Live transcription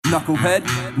knucklehead,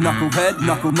 knucklehead,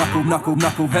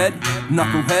 knucklehead,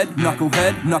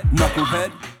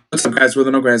 knucklehead. What's up, guys? We're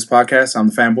the No Grads Podcast. I'm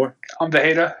the fanboy. I'm the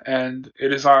hater, and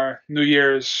it is our New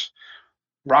Year's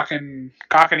rockin'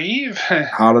 cock and eve.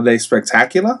 Holiday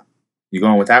Spectacular? You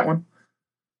going with that one?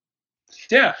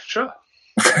 Yeah, sure.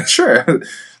 Sure.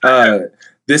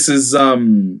 This is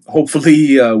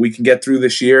hopefully we can get through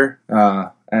this year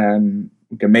and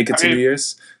we can make it to New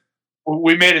Year's.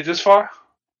 We made it this far.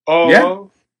 Oh,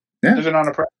 yeah. Living on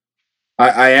a prayer.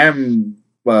 I am.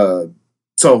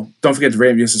 So don't forget to rate,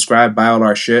 review, and subscribe. Buy all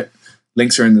our shit.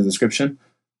 Links are in the description.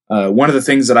 One of the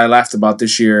things that I laughed about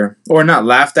this year, or not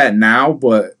laughed at now,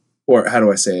 or how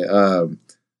do I say it?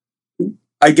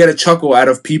 I get a chuckle out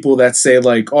of people that say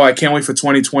like, "Oh, I can't wait for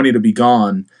 2020 to be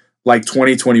gone." Like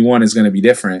 2021 is going to be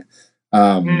different.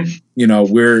 You know,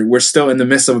 we're still in the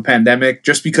midst of a pandemic.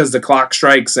 Just because the clock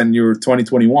strikes and you're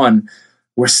 2021,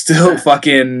 we're still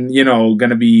fucking, going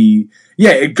to be.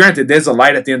 Yeah, granted, there's a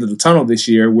light at the end of the tunnel this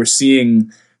year. We're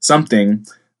seeing something,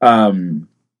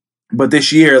 but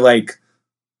this year, like,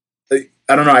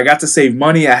 I don't know. I got to save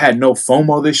money. I had no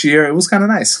FOMO this year. It was kind of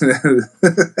nice.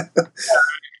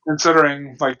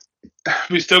 Considering, like,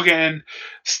 we still getting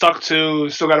still got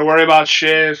to worry about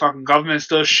shit. Fucking government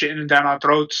still shitting down our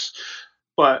throats.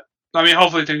 But, I mean,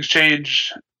 hopefully things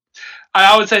change.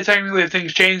 I would say technically if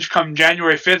things change come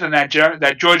January 5th and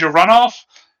that Georgia runoff,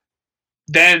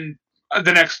 then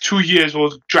the next 2 years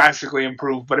will drastically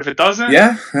improve. But if it doesn't,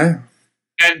 then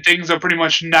things are pretty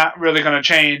much not really going to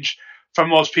change for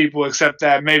most people, except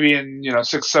that maybe in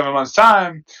 6-7 months'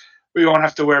 time, we won't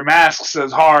have to wear masks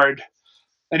as hard.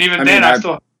 And even I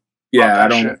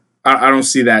don't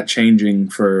see that changing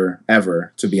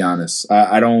forever, to be honest.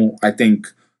 I think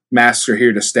masks are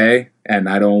here to stay, and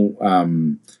I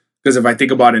don't, because if I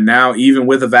think about it now, even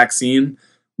with a vaccine,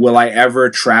 will I ever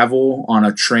travel on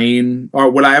a train, or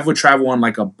will I ever travel on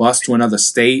like a bus to another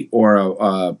state or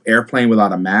a airplane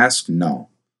without a mask? No.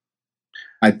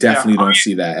 I definitely don't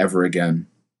see that ever again.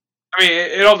 I mean,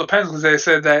 it all depends, because they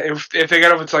said that if they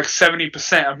get over to like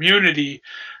 70% immunity,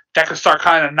 that could start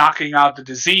kind of knocking out the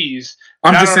disease.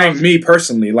 I'm just saying, me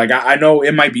personally, like I know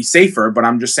it might be safer, but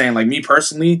I'm just saying, like, me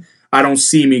personally, I don't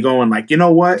see me going like, you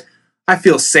know what? I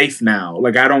feel safe now.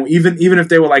 Like, I don't, even if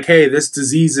they were like, hey, this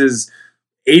disease is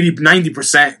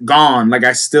 80-90% gone. Like,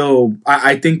 I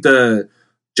think the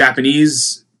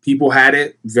Japanese people had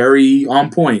it very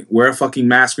on point. Wear a fucking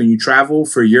mask when you travel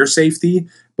for your safety,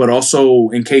 but also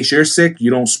in case you're sick,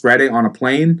 you don't spread it on a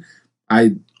plane.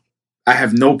 I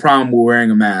have no problem with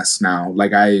wearing a mask now.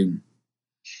 Like, I've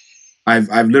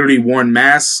literally worn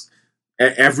masks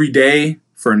every day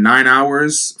for 9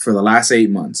 hours for the last 8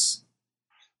 months.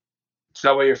 Is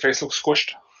that why your face looks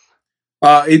squished?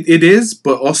 It is,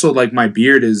 but also like my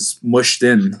beard is mushed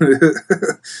in.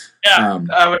 Yeah, when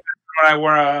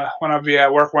I be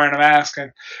at work wearing a mask,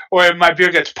 or my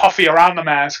beard gets puffy around the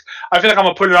mask, I feel like I'm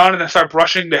gonna put it on and then start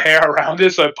brushing the hair around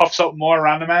it so it puffs up more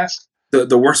around the mask.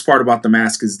 The worst part about the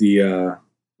mask is the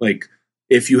like,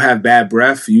 if you have bad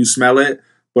breath, you smell it,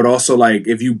 but also like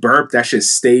if you burp, that shit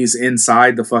stays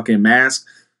inside the fucking mask.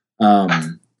 But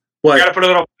you gotta put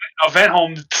a vent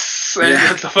home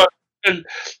and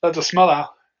let the smell out.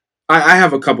 I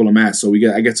have a couple of masks, so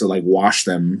I get to like wash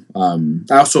them.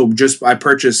 I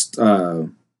purchased a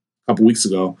couple weeks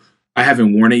ago. I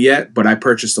haven't worn it yet, but I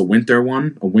purchased a winter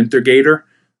gator,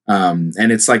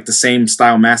 and it's like the same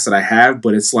style mask that I have,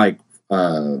 but it's like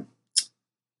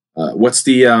what's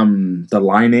the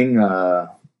lining?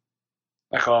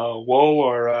 Like a wool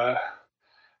or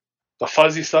the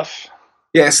fuzzy stuff.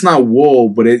 Yeah, it's not wool,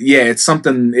 but it's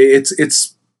something.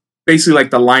 It's basically like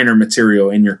the liner material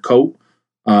in your coat.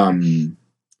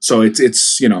 So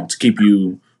it's to keep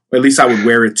you. At least I would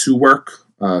wear it to work,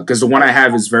 because the one I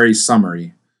have is very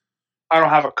summery. I don't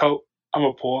have a coat. I'm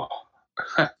a poor.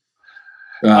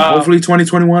 Hopefully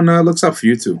 2021 looks up for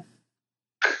you too.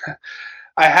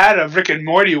 I had a Rick and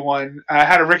Morty one. I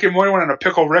had a Rick and Morty one and a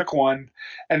Pickle Rick one,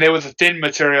 and there was a thin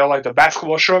material, like the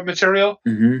basketball short material.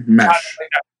 Mm-hmm. Mesh.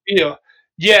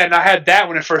 Yeah, and I had that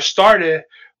when it first started,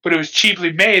 but it was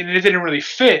cheaply made and it didn't really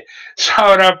fit. So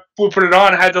when I would put it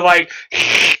on, I had to like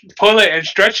pull it and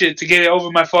stretch it to get it over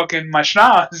my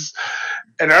schnoz.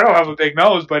 And I don't have a big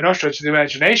nose by no stretch of the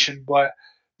imagination, but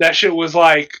that shit was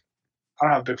like, I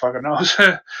don't have a big fucking nose.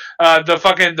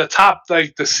 The top,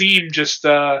 like the seam, just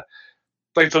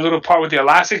like the little part with the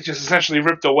elastic, just essentially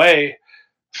ripped away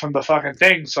from the fucking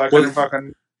thing. So I couldn't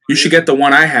fucking. You should get the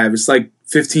one I have. It's like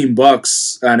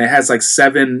 $15, and it has like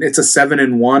 7. It's a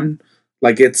 7-in-1.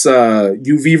 Like, it's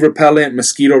UV repellent,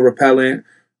 mosquito repellent,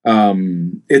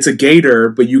 It's a gaiter,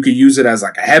 but you could use it as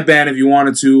like a headband if you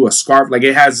wanted to, a scarf. Like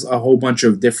it has a whole bunch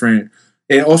of different.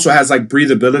 It also has like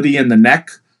breathability in the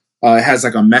neck. It has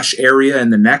like a mesh area in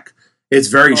the neck. It's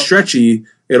very stretchy.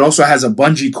 It also has a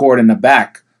bungee cord in the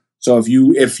back. So if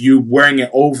you wearing it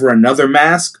over another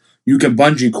mask, you can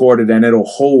bungee cord it and it'll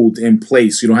hold in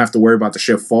place. You don't have to worry about the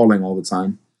shit falling all the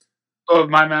time. Oh,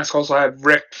 my mask also had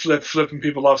Rick flipping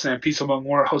people off saying "Peace among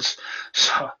worlds."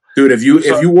 So, dude, if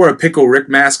you wore a Pickle Rick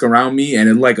mask around me and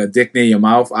it like a dick near your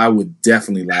mouth, I would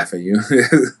definitely laugh at you.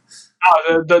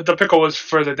 the pickle was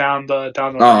further down the.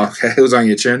 Oh, okay. It was on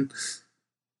your chin.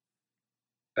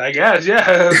 I guess,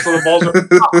 yeah. So the balls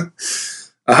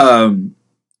are.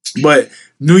 But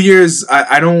New Year's,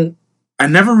 I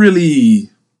never really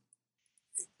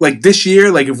like this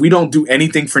year. Like if we don't do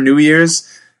anything for New Year's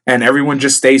and everyone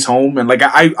just stays home, and like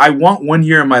I want 1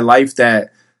 year in my life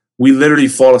that we literally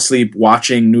fall asleep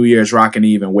watching New Year's Rockin'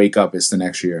 Eve and wake up. It's the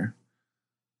next year.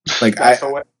 Like I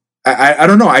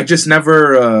don't know. I just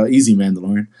never easy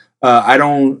Mandalorian. I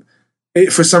don't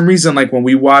for some reason like when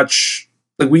we watch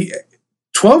like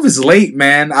 12 is late,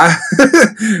 man. I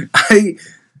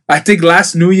think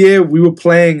last New Year we were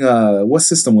playing what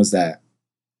system was that?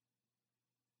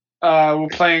 We're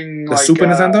playing the Super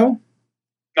Nintendo?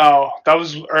 No, that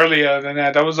was earlier than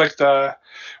that. That was like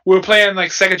we were playing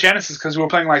like Sega Genesis because we were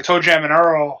playing like Toe Jam and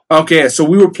Earl. Okay, so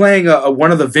we were playing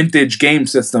one of the vintage game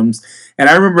systems, and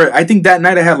I remember I think that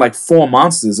night I had like 4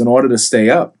 monsters in order to stay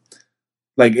up.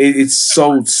 Like it's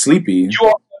so sleepy. You also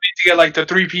need to get like the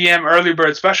 3 p.m. early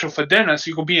bird special for dinner, so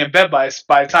you can be in bed by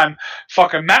the time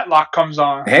fucking Matlock comes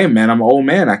on. Hey man, I'm an old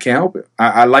man. I can't help it.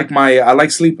 I like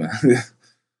sleeping. I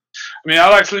mean, I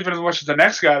like sleeping as much as the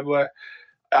next guy, but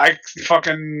I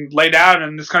fucking lay down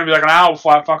and it's gonna be like an hour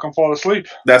before I fucking fall asleep.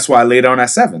 That's why I lay down at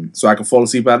 7, so I can fall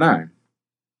asleep at 9.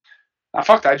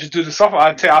 Fuck that. I just do the suffer.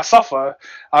 I suffer.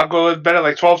 I'll go to bed at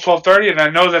like 12:30, and I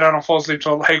know that I don't fall asleep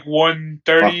till like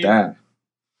 1:30. Fuck that.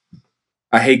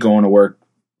 I hate going to work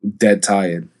dead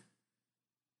tired.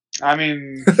 I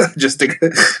mean, just to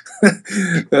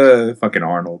fucking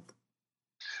Arnold.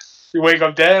 You wake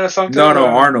up dead or something? No,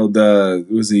 Arnold.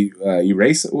 Was he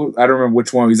Eraser? I don't remember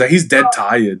which one. He's dead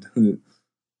tired. That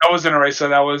wasn't Eraser.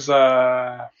 That was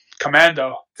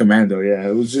Commando. Commando, yeah.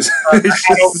 It was just.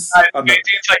 It's like,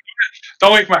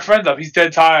 don't wake my friend up. He's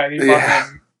dead tired. He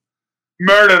fucking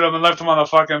murdered him and left him on the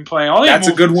fucking plane. That's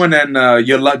a good one, and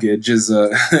Your Luggage is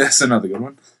that's another good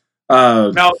one.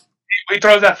 Now he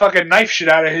throws that fucking knife shit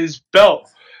out of his belt.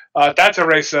 That's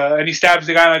Eraser, and he stabs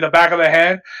the guy in like the back of the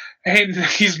head. And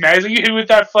he's mad. You hit with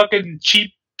that fucking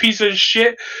cheap piece of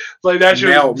shit, like that.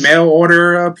 Mail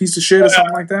order piece of shit or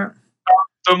something like that.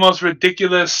 The most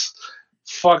ridiculous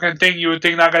fucking thing you would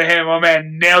think not gonna hit him. My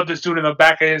man nailed this dude in the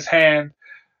back of his hand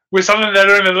with something that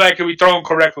don't even like it. We throw him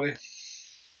correctly.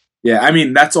 Yeah, I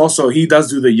mean that's also he does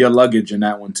do the Your Luggage in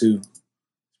that one too.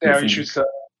 Yeah, he shoots the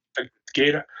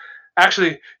gator.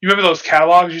 Actually, you remember those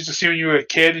catalogs you used to see when you were a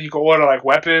kid, and you could order like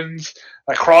weapons,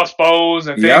 like crossbows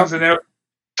and things, and it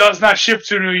does not ship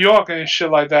to New York and shit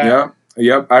like that.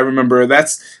 Yep. I remember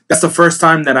that's the first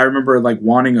time that I remember like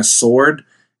wanting a sword,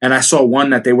 and I saw one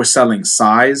that they were selling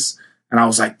size, and I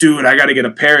was like, dude, I got to get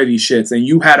a pair of these shits. And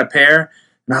you had a pair,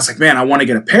 and I was like, man, I want to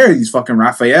get a pair of these fucking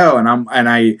Raphael, and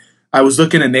I was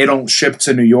looking, and they don't ship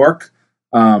to New York.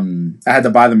 I had to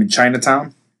buy them in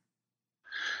Chinatown.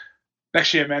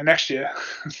 Next year, man. Next year.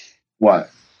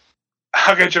 What?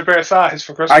 I'll get you a pair of size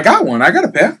for Christmas. I got one. I got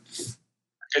a pair.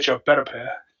 I'll get you a better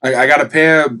pair. I got a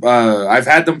pair. I've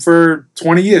had them for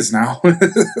 20 years now. You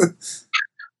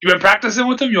been practicing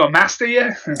with them? You a master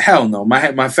yet? Hell no. My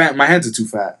hands are too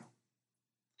fat.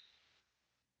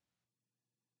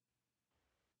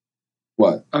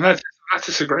 What? I'm not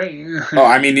disagreeing. Oh,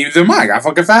 I mean, neither am I. I got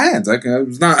fucking fat hands. I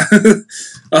was not.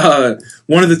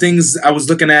 One of the things I was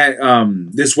looking at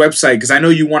this website because I know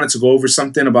you wanted to go over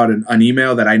something about an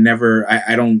email that I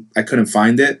couldn't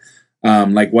find it.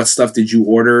 Like what stuff did you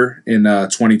order in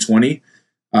 2020?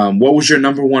 What was your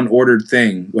number one ordered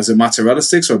thing? Was it mozzarella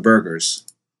sticks or burgers?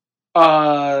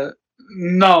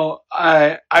 No,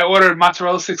 I ordered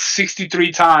mozzarella sticks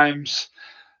 63 times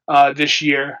this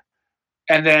year.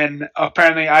 And then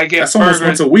apparently I get that's burgers. Almost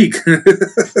once a week.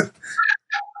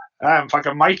 I'm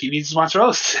fucking Mikey needs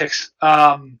mozzarella sticks.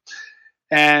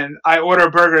 And I order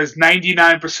burgers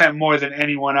 99% more than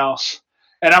anyone else.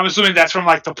 And I'm assuming that's from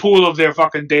like the pool of their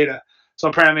fucking data. So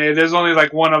apparently there's only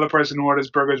like one other person who orders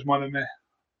burgers more than me.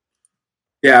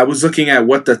 Yeah, I was looking at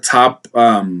what the top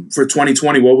for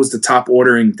 2020. What was the top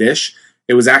ordering dish?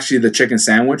 It was actually the chicken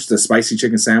sandwich, the spicy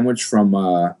chicken sandwich from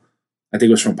I think it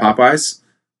was from Popeyes.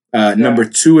 Number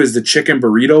 2 is the chicken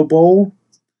burrito bowl.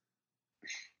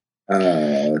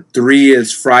 3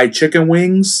 is fried chicken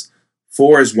wings.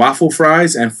 4 is waffle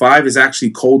fries, and 5 is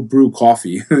actually cold brew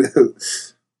coffee.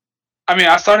 I mean,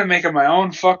 I started making my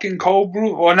own fucking cold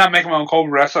brew. Well, not making my own cold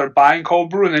brew. I started buying cold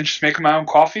brew and then just making my own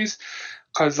coffees.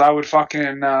 Because I would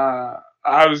fucking,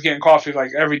 I was getting coffee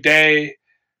like every day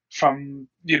from,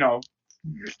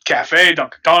 cafe,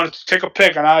 Dunkin' Donuts, take a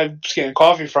pick, and I was getting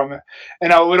coffee from it.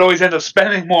 And I would always end up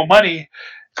spending more money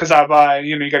because I buy,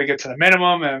 you got to get to the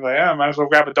minimum, and like, I might as well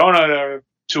grab a donut or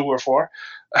 2 or 4.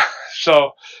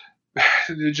 So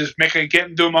just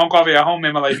doing my own coffee at home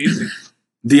made my life easy.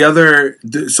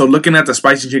 So looking at the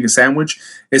spicy chicken sandwich,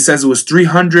 it says it was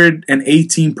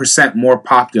 318% more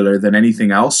popular than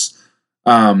anything else.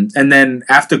 And then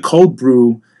after cold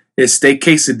brew is steak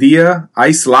quesadilla,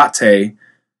 iced latte,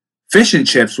 fish and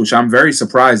chips, which I'm very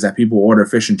surprised that people order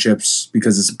fish and chips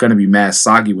because it's going to be mad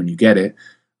soggy when you get it,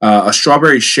 a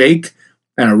strawberry shake,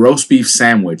 and a roast beef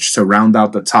sandwich to round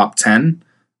out the top 10.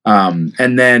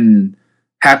 And then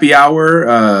happy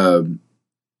hour,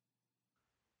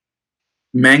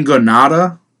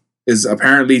 Mangonada is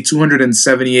apparently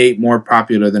 278 more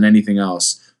popular than anything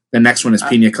else. The next one is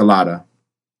Pina Colada.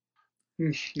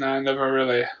 No, never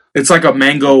really. It's like a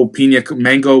mango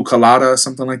colada,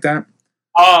 something like that.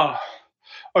 Oh,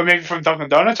 or maybe from Dunkin'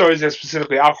 Donuts, or is it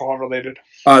specifically alcohol related?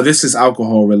 This is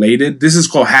alcohol related. This is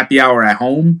called Happy Hour at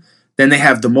Home. Then they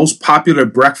have the most popular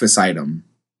breakfast item.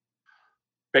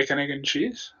 Bacon, egg, and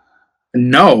cheese?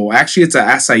 No, actually, it's an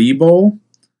acai bowl.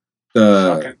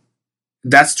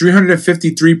 That's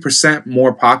 353%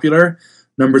 more popular.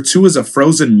 Number 2 is a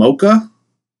frozen mocha.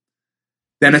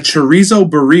 Then a chorizo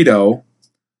burrito,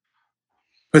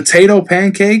 potato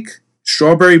pancake,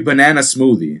 strawberry banana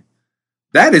smoothie.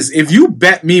 That is, if you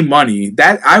bet me money,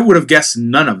 that I would have guessed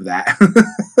none of that. Bacon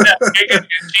and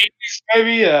cheese,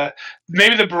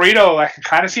 maybe the burrito I can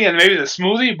kind of see, and maybe the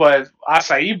smoothie, but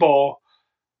acai bowl,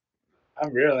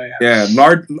 I'm really. Yeah,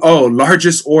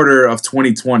 largest order of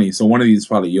 2020. So one of these is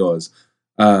probably yours.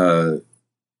 Number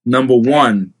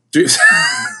 1.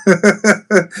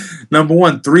 Number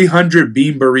 1, 300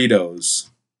 bean burritos.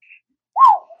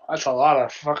 That's a lot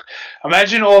of fuck.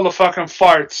 Imagine all the fucking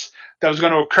farts that was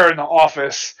going to occur in the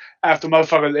office after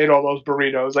motherfuckers ate all those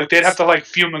burritos. Like, they'd have to,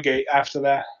 fumigate after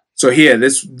that. So here,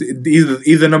 this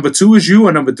either number 2 is you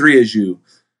or number 3 is you.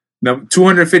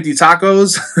 250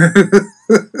 tacos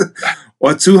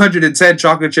or 210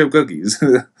 chocolate chip cookies.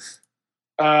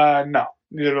 No,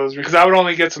 neither of those, because I would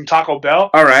only get some Taco Bell.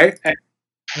 All right. And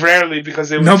rarely,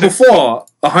 because it was number 4,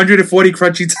 140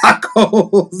 crunchy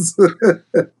tacos.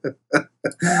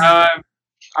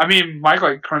 I mean, Mike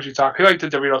liked crunchy taco. He liked the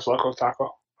Doritos Locos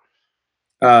taco.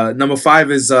 Number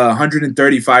 5 is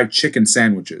 135 chicken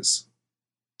sandwiches.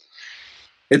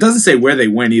 It doesn't say where they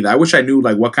went either. I wish I knew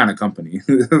what kind of company.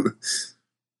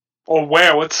 Or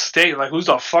where? What state? Who's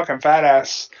the fucking fat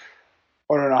ass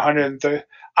ordering 130?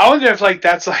 I wonder if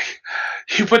that's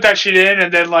you put that shit in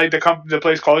and then the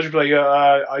place calls you be like,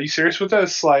 are you serious with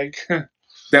this? That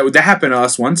happened to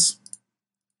us once.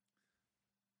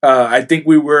 I think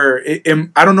we were.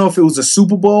 I don't know if it was a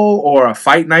Super Bowl or a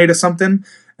fight night or something.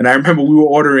 And I remember we were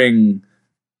ordering.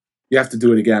 You have to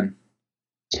do it again.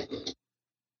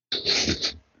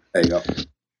 There you go.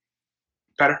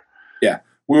 Better. Yeah,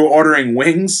 we were ordering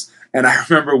wings, and I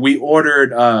remember we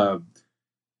ordered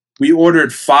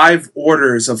 5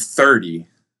 orders of 30.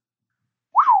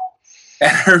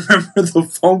 And I remember the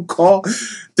phone call.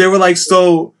 They were like,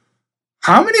 "So,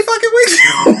 how many fucking wings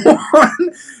do you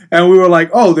want?" And we were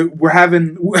like, we're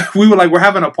having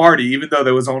a party, even though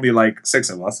there was only 6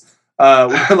 of us. We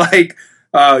were like,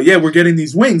 yeah, we're getting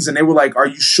these wings. And they were like, are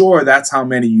you sure that's how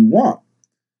many you want?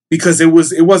 Because it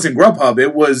wasn't Grubhub.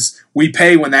 It was, we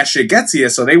pay when that shit gets here.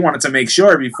 So they wanted to make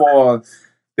sure before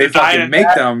they fucking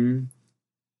make them.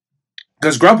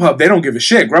 Because Grubhub, they don't give a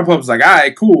shit. Grubhub's like, all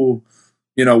right, cool.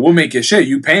 We'll make your shit.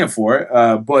 You paying for it.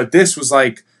 But this was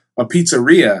like a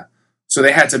pizzeria. So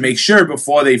they had to make sure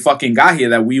before they fucking got here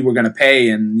that we were going to pay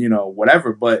and,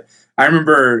 whatever. But I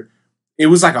remember it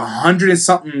was 100 and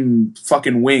something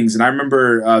fucking wings. And I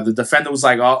remember the defender was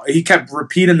like, he kept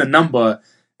repeating the number.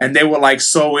 And they were like,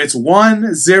 so it's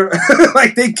 10.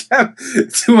 They kept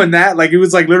doing that. It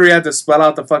was literally had to spell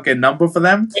out the fucking number for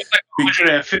them. It was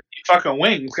 150 fucking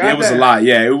wings. It was a lot.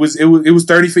 Yeah, it was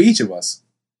 30 for each of us.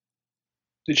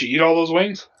 Did you eat all those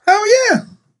wings? Hell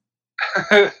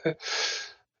yeah.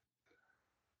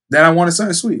 Then I wanted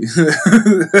something sweet. You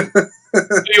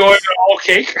ordered a whole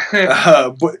cake?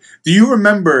 But do you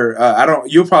remember? I don't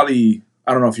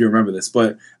know if you remember this,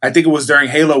 but I think it was during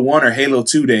Halo 1 or Halo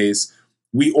 2 days.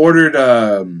 We ordered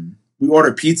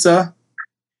pizza,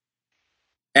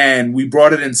 and we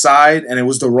brought it inside, and it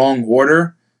was the wrong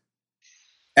order.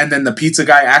 and then the pizza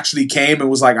guy actually came and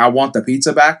was like, "I want the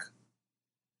pizza back"?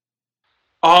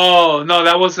 Oh no,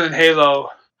 that wasn't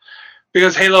Halo.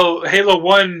 Because Halo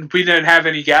 1, we didn't have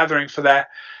any gathering for that.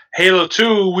 Halo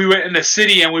 2, we went in the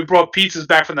city and we brought pizzas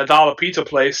back from the dollar pizza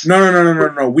place.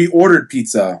 No. We ordered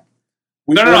pizza.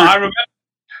 No, I remember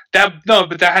that. No,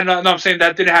 but that had no. I'm saying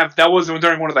that didn't have. That wasn't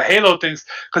during one of the Halo things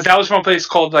because that was from a place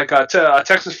called like a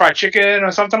Texas Fried Chicken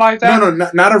or something like that. No,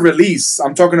 not a release.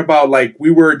 I'm talking about like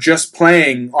we were just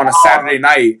playing on a Saturday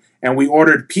night and we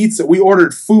ordered pizza. We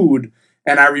ordered food,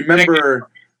 and I remember.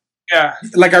 Yeah.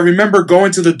 Like I remember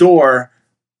going to the door,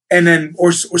 and then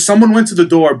or someone went to the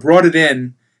door, brought it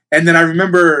in, and then I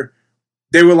remember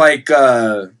they were like,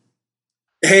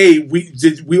 "Hey,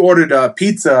 we ordered a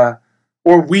pizza,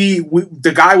 or we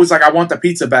the guy was like, I want the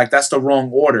pizza back. That's the wrong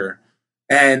order."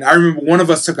 And I remember one of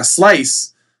us took a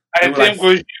slice. I think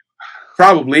was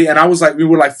probably, and I was like, we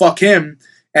were like, "Fuck him,"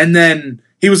 and then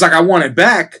he was like, "I want it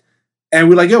back," and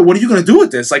we're like, "Yo, what are you gonna do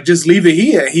with this? Like, just leave it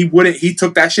here." He wouldn't. He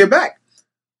took that shit back.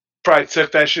 Probably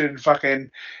took that shit and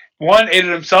fucking 1, ate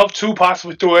it himself, 2,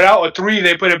 possibly threw it out, or 3,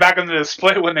 they put it back on the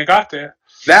display when they got there.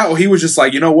 That or he was just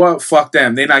like, you know what? Fuck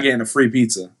them. They're not getting a free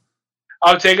pizza.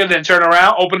 I'll take it, then turn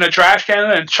around, open the trash can,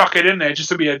 and chuck it in there just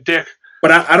to be a dick. But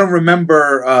I don't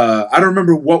remember. I don't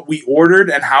remember what we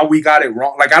ordered and how we got it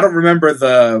wrong. Like I don't remember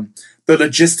the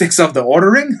logistics of the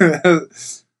ordering.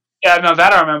 Yeah, no,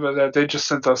 that I remember that they just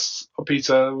sent us a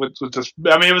pizza with this.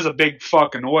 I mean, it was a big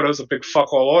fucking order. It was a big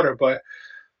fuck all order, but.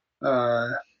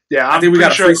 Yeah, I think we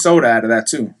got a free soda out of that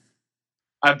too.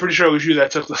 I'm pretty sure it was you that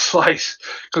took the slice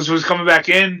because it was coming back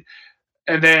in,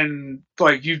 and then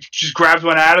like you just grabbed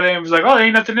one out of there and was like, "Oh, there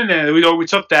ain't nothing in there." We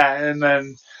took that, and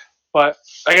then, but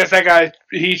I guess that guy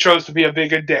he chose to be a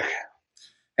bigger dick.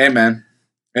 Hey man,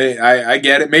 hey, I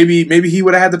get it. Maybe he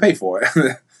would have had to pay for it.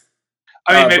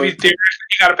 I mean, maybe theoretically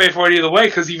he got to pay for it either way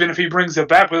because even if he brings it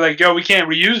back, we're like, "Yo, we can't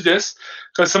reuse this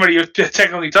because somebody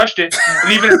technically touched it,"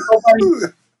 and even if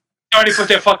nobody put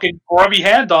their fucking grubby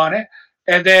hand on it,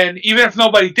 and then even if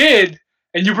nobody did,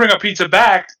 and you bring a pizza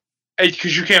back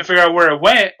because you can't figure out where it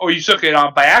went, or you took it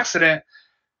on by accident,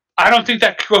 I don't think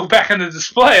that could go back in the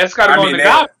display. That's got to go in the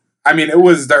garbage. I mean, it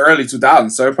was the early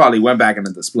 2000s, so it probably went back in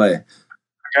the display. I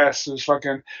guess it was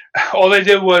fucking. All they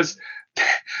did was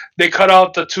they cut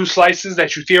out the 2 slices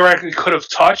that you theoretically could have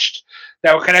touched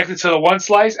that were connected to the 1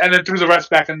 slice, and then threw the rest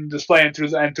back in the display and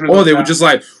threw. Oh, they were just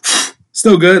like.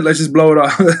 Still good. Let's just blow it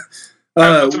off.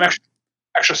 Put some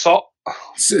extra salt.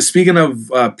 Speaking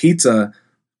of pizza,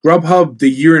 Grubhub, the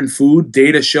year in food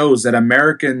data shows that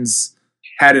Americans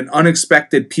had an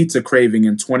unexpected pizza craving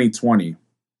in 2020.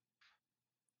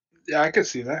 Yeah, I could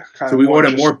see that. So we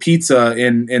ordered more pizza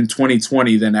in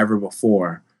 2020 than ever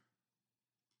before.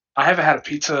 I haven't had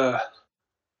pizza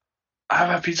from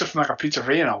like a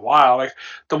pizzeria in a while. Like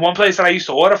the one place that I used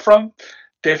to order from,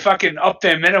 they fucking upped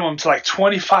their minimum to like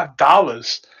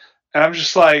 $25, and I'm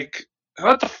just like,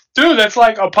 what the dude? That's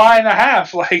like a pie and a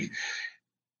half. Like,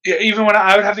 even when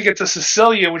I would have to get to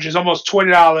Sicilian, which is almost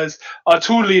 $20, a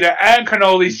 2-liter, and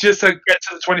cannolis just to get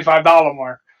to the $25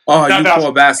 mark. Oh, you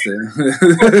poor bastard!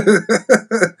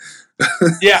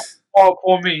 Yeah,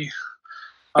 poor me.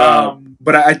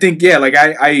 But I think like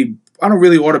I don't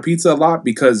really order pizza a lot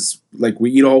because like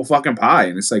we eat a whole fucking pie,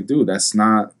 and it's like, dude, that's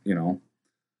not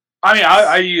I mean,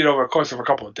 I eat it over the course of a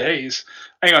couple of days.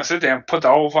 I ain't gonna sit there and put the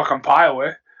whole fucking pie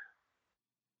away.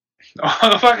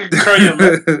 The fucking curl your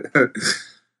lip.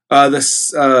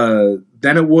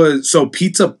 Then it was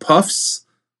Pizza Puffs,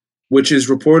 which has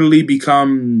reportedly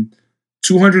become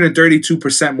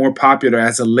 232% more popular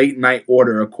as a late night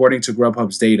order, according to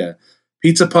Grubhub's data.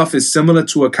 Pizza Puff is similar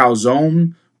to a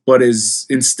calzone, but is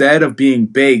instead of being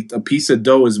baked, a piece of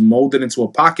dough is molded into a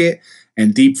pocket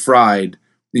and deep fried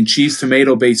in cheese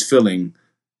tomato based filling.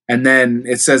 And then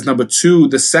it says number 2,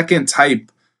 the second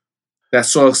type that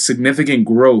saw significant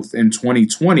growth in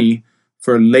 2020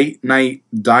 for late night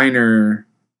diners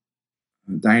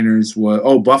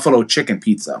was buffalo chicken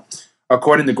pizza.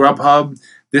 According to Grubhub,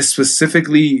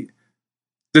 specialty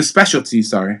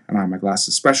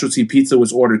pizza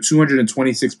was ordered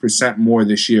 226% more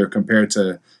this year compared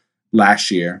to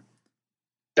last year.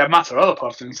 That mozzarella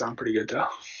puff thing sounds pretty good though.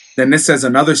 Then this says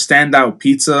another standout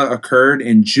pizza occurred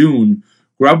in June.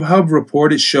 Grubhub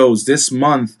reported shows this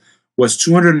month was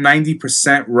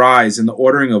 290% rise in the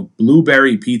ordering of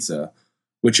blueberry pizza,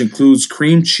 which includes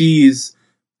cream cheese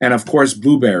and, of course,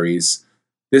 blueberries.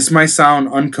 This might sound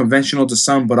unconventional to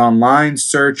some, but online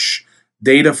search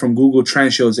data from Google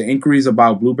Trends shows that inquiries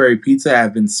about blueberry pizza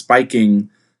have been spiking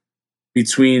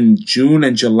between June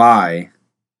and July.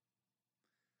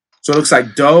 So it looks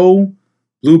like dough,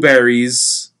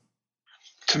 blueberries,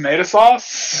 tomato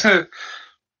sauce.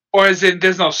 Or is it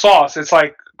there's no sauce? It's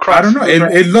like crust. I don't know.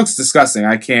 It looks disgusting.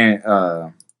 I can't.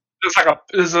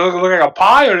 Does it look like a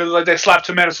pie, or does it look like they slap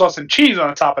tomato sauce and cheese on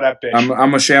the top of that bitch? I'm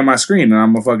gonna share my screen and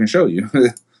I'm gonna fucking show you.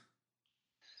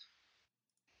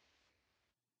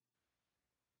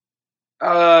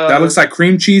 That looks like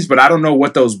cream cheese, but I don't know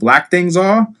what those black things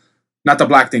are. Not the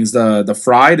black things, the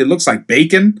fried. It looks like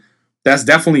bacon. That's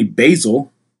definitely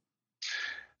basil.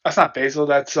 That's not basil.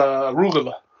 That's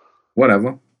arugula.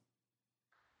 Whatever.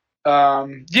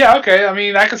 Yeah, okay. I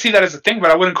mean, I can see that as a thing,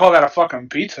 but I wouldn't call that a fucking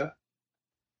pizza.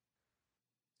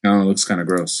 No, it looks kind of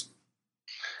gross.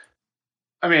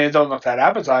 I mean, it don't look that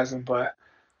appetizing, but.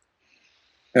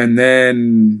 And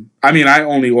then, I mean, I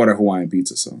only order Hawaiian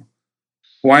pizza, so.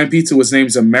 Hawaiian pizza was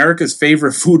named America's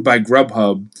favorite food by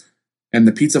Grubhub, and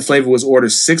the pizza flavor was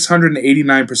ordered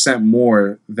 689%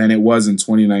 more than it was in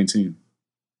 2019.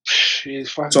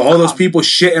 Jeez, so all those people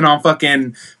shitting on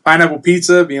fucking pineapple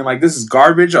pizza, being like, this is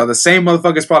garbage, are the same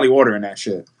motherfuckers probably ordering that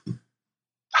shit.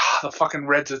 The fucking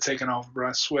Reds are taking over, bro.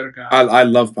 I swear to God. I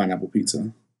love pineapple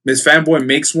pizza. Miss Fanboy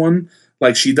makes one,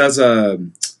 like she does like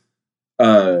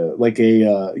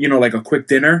a quick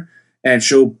dinner, and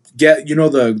she'll get,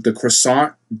 the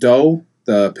croissant dough,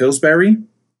 the Pillsbury,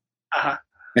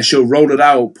 and she'll roll it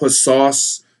out, put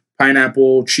sauce,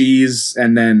 pineapple, cheese,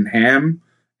 and then ham,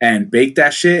 and bake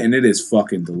that shit, and it is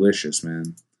fucking delicious,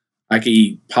 man. I can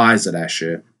eat pies of that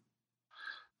shit.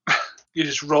 You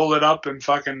just roll it up and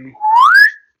fucking...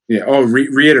 Yeah,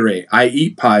 reiterate, I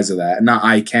eat pies of that, not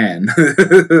I can.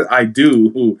 I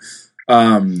do.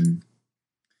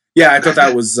 Yeah, I thought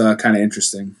that was kind of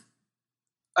interesting.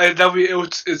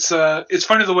 It's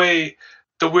funny the way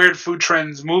the weird food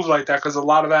trends move like that, because a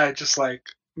lot of that just like,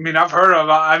 I mean,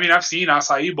 I've seen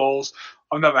acai bowls.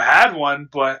 I've never had one,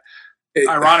 but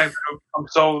ironic, I'm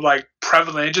so like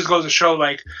prevalent. It just goes to show,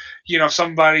 like,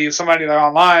 somebody like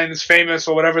online is famous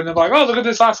or whatever, and they're like, oh, look at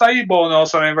this acai bowl, and all of a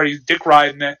sudden everybody's dick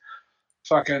riding it.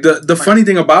 Fucking. The funny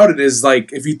thing about it is,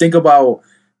 like, if you think about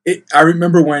it, I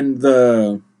remember when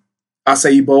the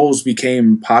acai bowls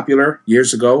became popular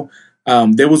years ago.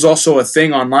 There was also a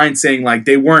thing online saying, like,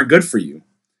 they weren't good for you.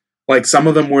 Like, some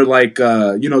of them were like,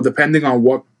 depending on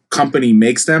what company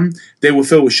makes them, they were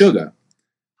filled with sugar.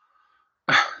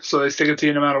 So they stick it to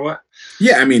you no matter what?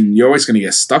 Yeah, I mean, you're always going to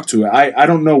get stuck to it. I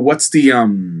don't know what's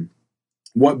the,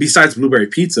 what besides blueberry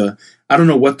pizza, I don't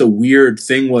know what the weird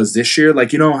thing was this year.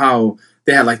 Like, how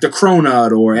they had, like, the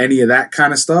cronut or any of that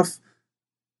kind of stuff?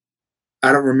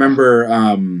 I don't remember,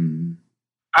 I don't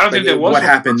think there was what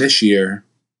happened this year.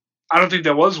 I don't think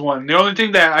there was one. The only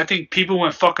thing that I think people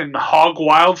went fucking hog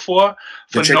wild for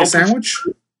the chicken sandwich?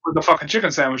 Was the fucking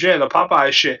chicken sandwich, yeah, the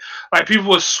Popeye shit. Like,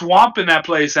 people were swamping that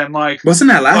place, and like...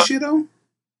 Wasn't that last year, though?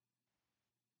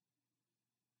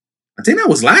 I think that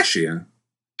was last year.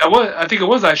 I think it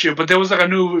was last year, but there was like a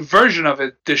new version of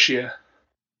it this year.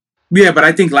 Yeah, but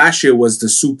I think last year was the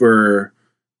super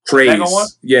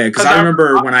craze. Yeah, because I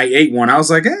remember when I ate one, I was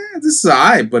like, this is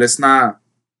alright, but it's not...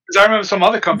 Because I remember some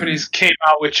other companies came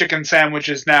out with chicken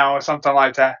sandwiches now or something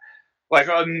like that. Like,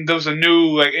 there was a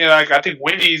new, like I think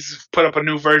Wendy's put up a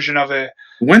new version of it.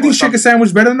 Wendy's chicken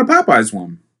sandwich better than the Popeyes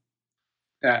one.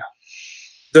 Yeah.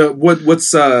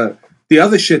 What's the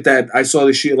other shit that I saw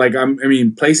this year? Like,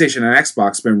 PlayStation and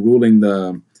Xbox been ruling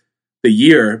the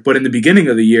year, but in the beginning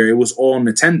of the year, it was all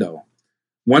Nintendo.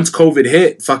 Once COVID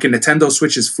hit, fucking Nintendo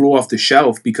Switches flew off the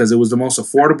shelf because it was the most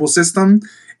affordable system,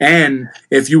 and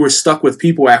if you were stuck with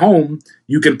people at home,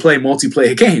 you can play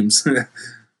multiplayer games.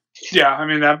 Yeah, I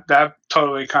mean that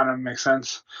totally kind of makes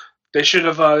sense. They should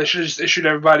have just issued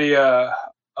everybody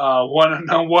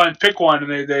one pick one,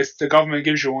 and the government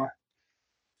gives you one.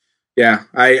 Yeah,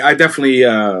 I definitely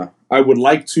I would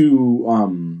like to. I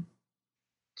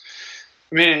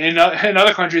mean, in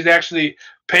other countries, they actually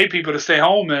pay people to stay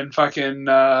home and fucking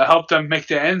help them make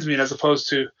their ends meet, as opposed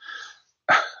to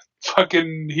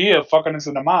fucking here fucking us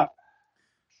in the mouth.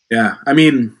 Yeah, I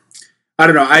mean, I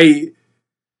don't know.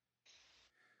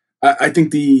 I think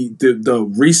the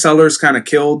resellers kind of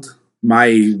killed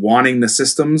my wanting the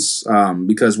systems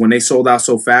because when they sold out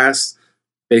so fast,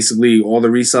 basically all the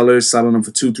resellers selling them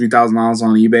for $2,000-$3,000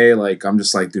 on eBay. Like, I'm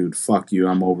just like, dude, fuck you,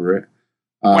 I'm over it.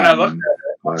 When I looked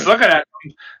at it,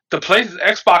 the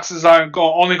Xboxes are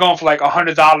only going for like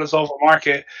 $100 over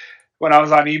market when I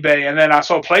was on eBay, and then I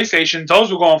saw PlayStation;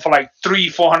 those were going for like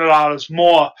 $300-$400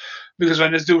 more. Because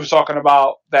when this dude was talking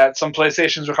about that some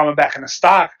PlayStations were coming back into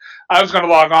stock, I was going to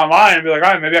log online and be like,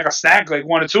 all right, maybe I can snag like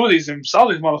one or two of these and sell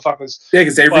these motherfuckers. Yeah,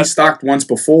 because they restocked once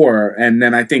before, and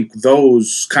then I think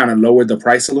those kind of lowered the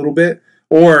price a little bit.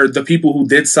 Or the people who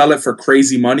did sell it for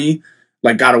crazy money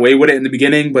like got away with it in the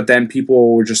beginning, but then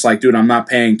people were just like, dude, I'm not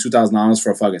paying $2,000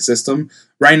 for a fucking system.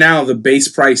 Right now, the base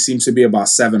price seems to be about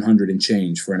 $700 and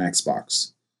change for an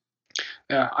Xbox.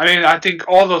 Yeah, I mean, I think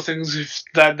all those things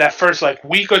that first like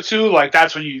week or two, like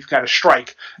that's when you've got to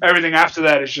strike. Everything after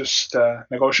that is just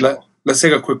negotiable. Let's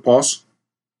take a quick pause.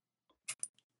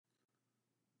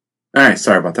 All right,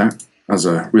 sorry about that. That was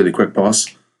a really quick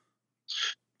pause.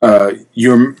 Did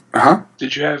you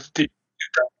have?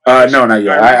 No, not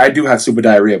yet. I do have super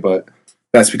diarrhea, but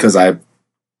that's because I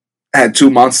had 2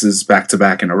 months back to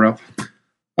back in a row.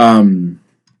 You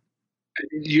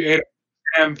ate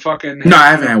a fucking. No,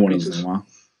 I haven't had one of those in a while.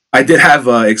 I did have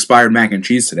expired mac and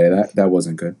cheese today. That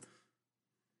wasn't good.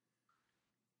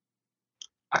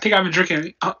 I think I've been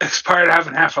drinking expired half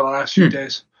and half for the last few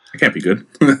days. It can't be good.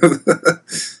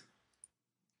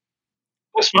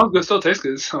 It smells good, still tastes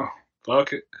good, so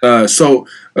fuck it. So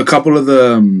a couple of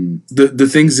the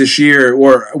things this year,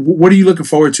 or what are you looking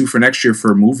forward to for next year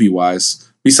for movie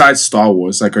wise besides Star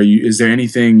Wars? Like, is there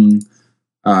anything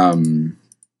that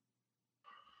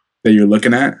you're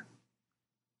looking at?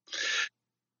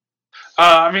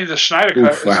 I mean, the Snyder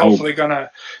Cut is hopefully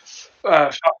gonna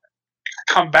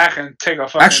come back and take a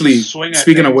fucking swing.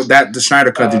 Speaking of the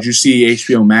Snyder Cut, did you see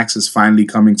HBO Max is finally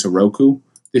coming to Roku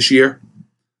this year?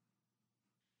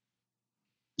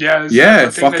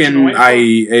 Yeah, fucking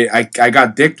I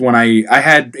got dicked when I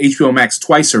had HBO Max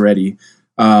twice already.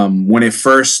 When it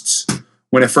first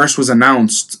was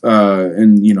announced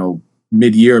in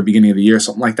mid-year, beginning of the year,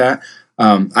 something like that.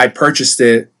 I purchased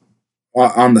it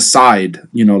on the side,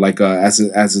 as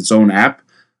its own app,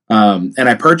 and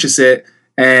I purchased it,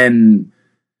 and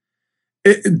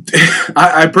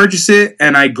I purchased it,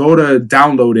 and I go to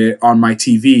download it on my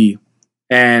TV.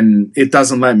 And it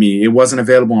doesn't let me. It wasn't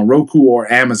available on Roku or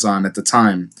Amazon at the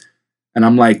time. And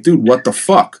I'm like, dude, what the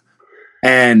fuck?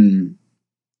 And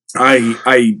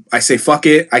I say, fuck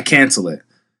it. I cancel it.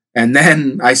 And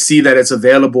then I see that it's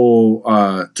available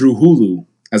through Hulu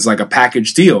as like a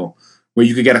package deal where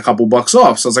you could get a couple bucks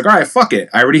off. So I was like, all right, fuck it.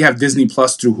 I already have Disney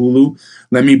Plus through Hulu.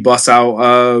 Let me bust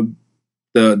out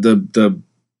the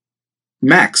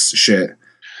Max shit.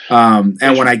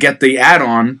 And when I get the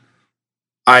add-on,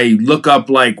 I look up,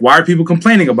 like, why are people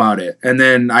complaining about it? And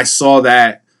then I saw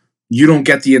that you don't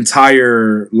get the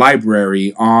entire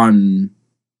library on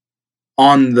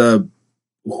the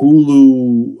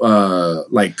Hulu,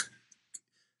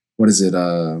 what is it?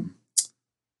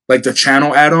 Like the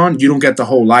channel add-on, you don't get the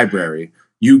whole library.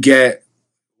 You get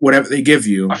whatever they give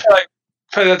you. I feel like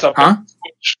that's a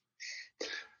switch.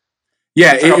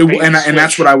 Yeah, and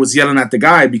that's what I was yelling at the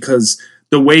guy, because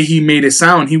the way he made it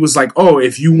sound, he was like, oh,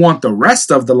 if you want the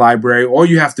rest of the library, all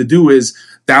you have to do is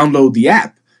download the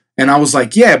app. And I was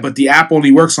like, yeah, but the app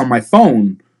only works on my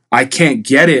phone. I can't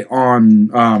get it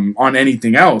on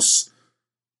anything else.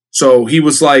 So he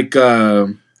was like,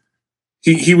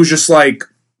 he was just like,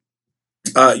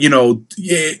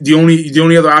 the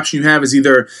only other option you have is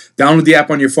either download the app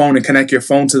on your phone and connect your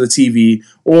phone to the TV,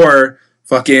 or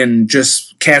fucking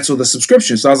just cancel the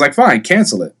subscription. So I was like, fine,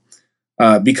 cancel it.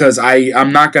 Because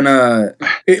I'm not gonna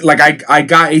I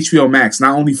got HBO Max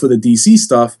not only for the DC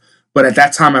stuff, but at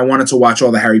that time I wanted to watch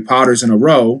all the Harry Potters in a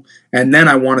row, and then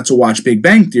I wanted to watch Big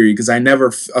Bang Theory because I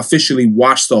never officially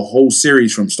watched the whole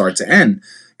series from start to end,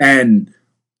 and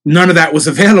none of that was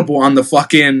available on the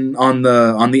fucking on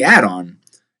the add-on.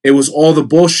 It was all the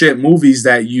bullshit movies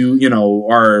that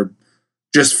are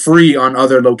just free on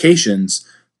other locations.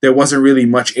 There wasn't really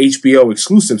much HBO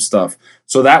exclusive stuff.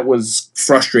 So that was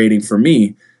frustrating for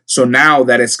me. So now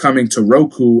that it's coming to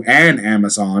Roku and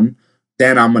Amazon,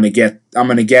 then I'm gonna get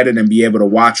it and be able to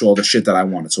watch all the shit that I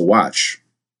wanted to watch.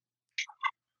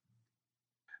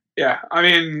 Yeah, I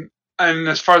mean, and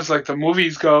as far as like the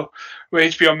movies go,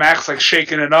 with HBO Max like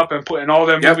shaking it up and putting all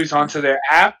their movies onto their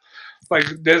app, like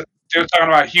they're talking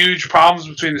about huge problems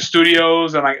between the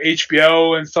studios and like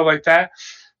HBO and stuff like that.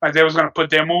 Like they was gonna put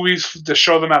their movies to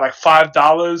show them at like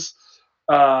 $5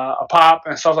 a pop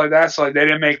and stuff like that, so like they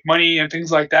didn't make money and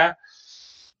things like that.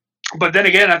 But then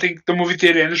again, I think the movie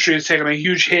theater industry is taking a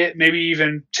huge hit, maybe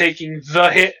even taking the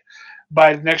hit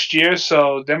by next year.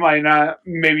 So they might not.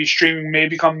 Maybe streaming may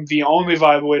become the only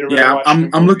viable way to really watch.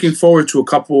 I'm looking forward to a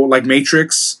couple like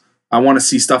Matrix. I want to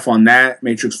see stuff on that.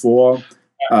 Matrix 4.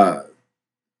 Godzilla.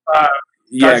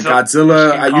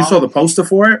 You saw the poster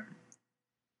for it.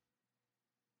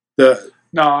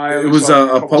 It was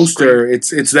a poster.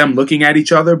 It's them looking at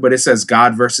each other, but it says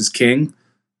God versus King.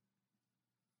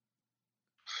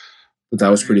 But that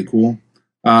was pretty cool.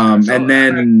 And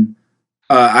then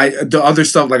the other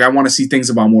stuff, like I want to see things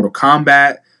about Mortal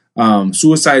Kombat,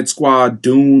 Suicide Squad,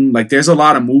 Dune. Like there's a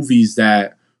lot of movies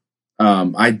that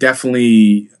I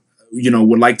definitely,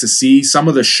 would like to see some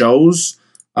of the shows.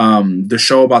 The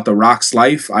show about The Rock's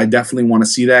life, I definitely want to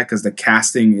see that because the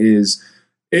casting is.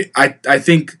 I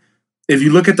think if you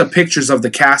look at the pictures of the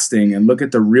casting and look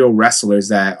at the real wrestlers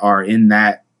that are in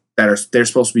they're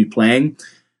supposed to be playing,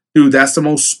 dude, that's the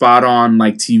most spot on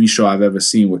like TV show I've ever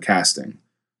seen with casting.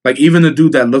 Like even the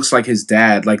dude that looks like his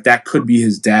dad, like that could be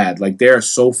his dad. Like they are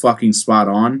so fucking spot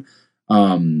on.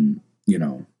 You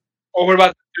know, Or what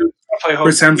about the dude who play Hulk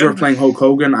Chris Hemsworth Hogan? playing Hulk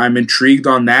Hogan. I'm intrigued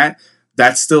on that.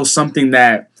 That's still something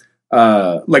that,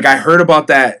 like I heard about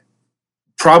that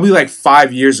probably like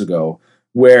 5 years ago,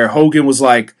 where Hogan was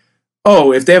like,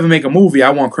 "Oh, if they ever make a movie, I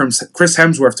want Chris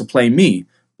Hemsworth to play me,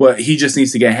 but he just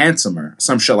needs to get handsomer."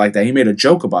 Some shit like that. He made a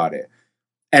joke about it,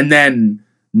 and then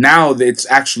now it's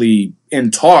actually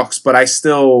in talks. But I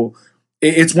still,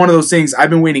 it's one of those things. I've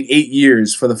been waiting 8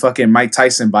 years for the fucking Mike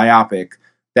Tyson biopic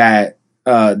that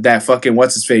fucking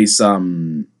what's his face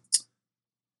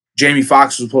Jamie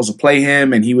Foxx was supposed to play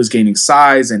him, and he was gaining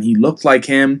size, and he looked like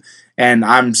him. And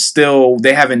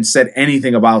they haven't said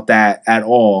anything about that at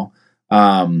all.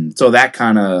 So that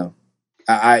kind of,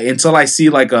 until I see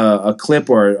like a clip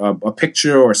or a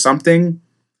picture or something,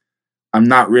 I'm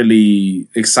not really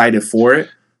excited for it.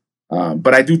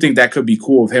 But I do think that could be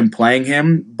cool of him playing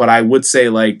him. But I would say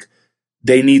like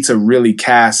they need to really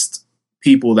cast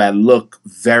people that look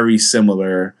very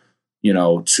similar,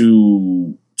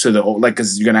 to the like,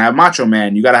 because you're gonna have Macho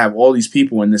Man, you got to have all these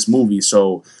people in this movie.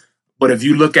 So, but if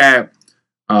you look at,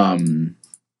 let me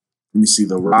see,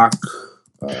 The Rock.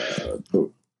 Plus,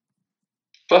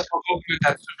 Hulk Hogan with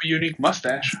that super unique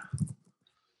mustache.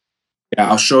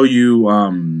 Yeah, I'll show you. I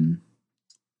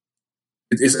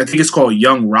think it's called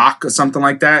Young Rock or something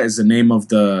like that. Is the name of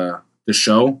the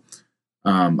show.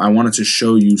 I wanted to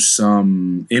show you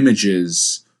some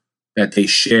images that they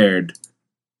shared.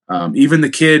 Even the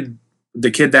kid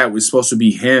that was supposed to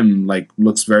be him, like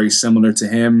looks very similar to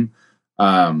him.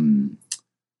 Let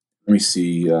me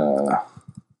see.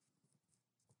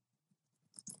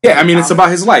 Yeah, I mean it's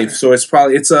about his life, so it's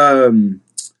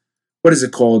what is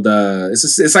it called?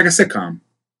 It's like a sitcom.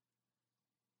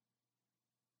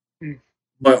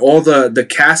 But all the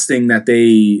casting that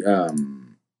they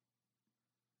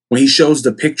when he shows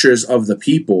the pictures of the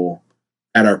people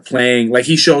that are playing, like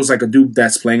he shows like a dude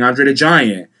that's playing Andre the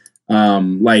Giant,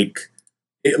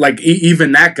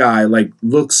 even that guy like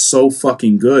looks so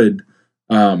fucking good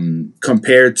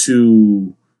compared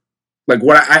to like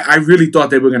what I really thought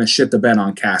they were gonna shit the bed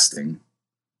on casting.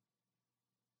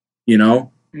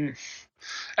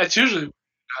 It's usually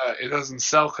it doesn't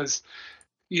sell because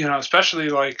especially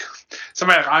like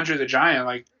somebody like Andre the Giant,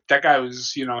 like that guy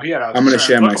was, he had a. I'm gonna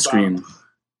share my screen.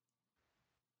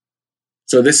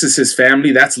 So this is his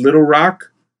family. That's Little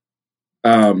Rock,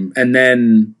 and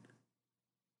then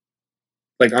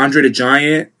like Andre the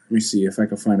Giant. Let me see if I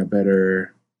can find a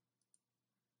better.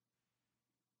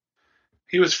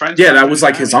 He was friends. Yeah, that was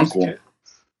like his uncle.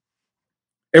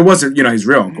 It wasn't, his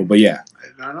real uncle, but yeah. I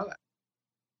did not know that.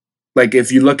 Like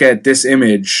if you look at this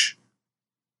image,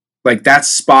 like that's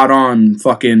spot on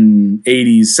fucking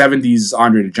 80s, 70s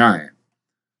Andre the Giant.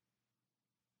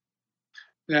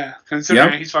 Yeah,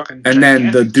 considering he's fucking. And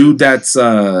then the dude that's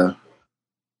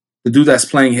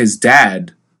playing his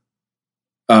dad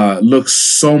looks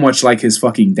so much like his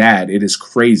fucking dad. It is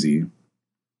crazy.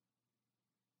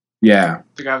 Yeah.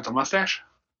 The guy with the mustache?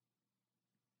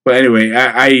 But anyway,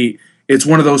 I it's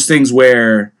one of those things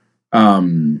where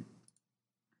it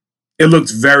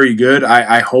looked very good.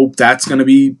 I hope that's gonna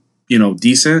be,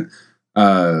 decent.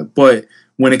 But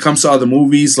when it comes to other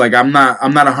movies, like I'm not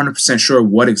 100% sure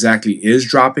what exactly is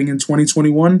dropping in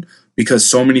 2021 because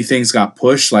so many things got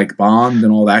pushed, like Bond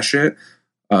and all that shit.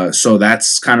 So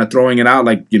that's kind of throwing it out,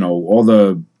 like all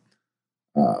the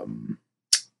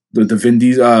Vin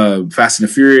Diesel, Fast and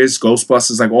the Furious,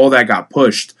 Ghostbusters, like all that got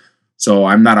pushed. So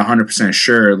I'm not 100%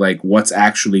 sure like what's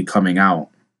actually coming out.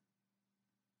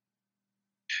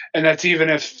 And that's even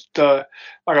if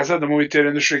like I said, the movie theater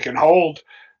industry can hold.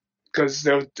 Because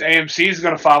AMC is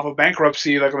going to file for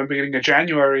bankruptcy like in the beginning of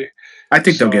January. I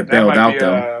think they'll get bailed out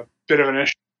though. A bit of an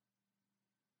issue.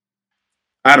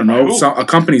 I don't know. A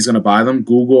company's going to buy them.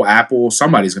 Google, Apple,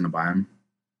 somebody's going to buy them.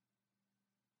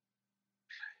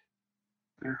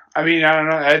 I mean, I don't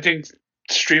know. I think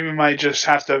streaming might just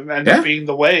have to end up being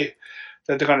the way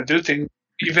that they're going to do things.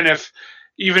 Even if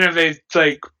they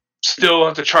like still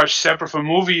have to charge separate for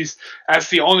movies, that's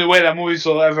the only way that movies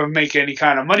will ever make any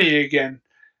kind of money again.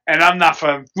 And I'm not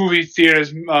for movie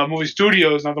theaters, movie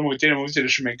studios, not the movie theater. Movie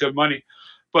theaters should make good money.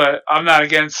 But I'm not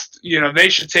against, they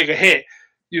should take a hit.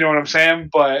 You know what I'm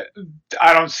saying? But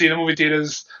I don't see the movie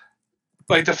theaters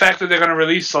like the fact that they're going to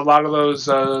release a lot of those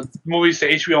movies to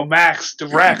HBO Max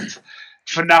direct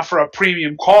for a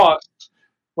premium cost,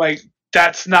 like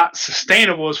that's not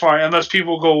sustainable as far unless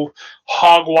people go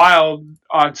hog wild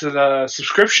onto the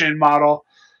subscription model.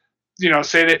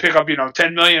 Say they pick up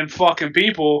 10 million fucking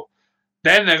people,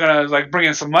 then they're gonna like bring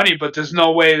in some money. But there's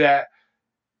no way that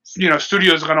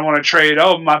studios are gonna want to trade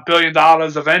my $1 billion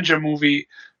Avenger movie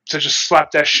to just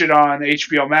slap that shit on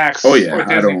HBO Max Oh yeah, or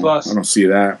Disney Plus. I don't see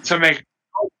that. To make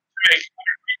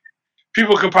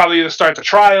people could probably either start the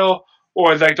trial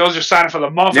or like those are signing for the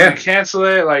month and cancel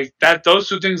it. Like that, those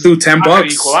two things do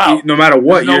 $10 no matter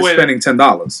what. You're spending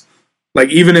 $10. Like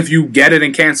even if you get it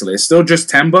and cancel it, it's still just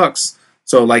 $10.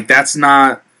 So like that's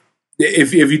not.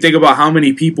 If you think about how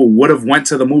many people would have went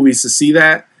to the movies to see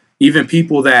that, even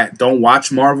people that don't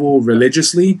watch Marvel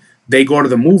religiously, they go to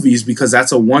the movies because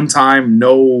that's a one-time,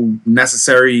 no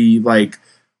necessary like.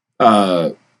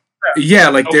 There's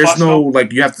no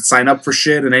like you have to sign up for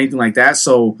shit and anything like that.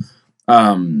 So,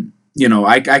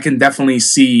 I can definitely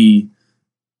see,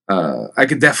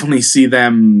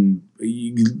 them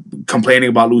complaining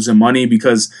about losing money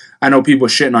because I know people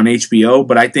shitting on HBO,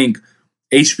 but I think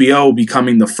HBO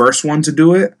becoming the first one to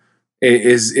do it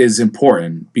is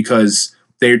important because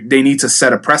they need to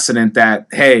set a precedent that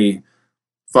hey,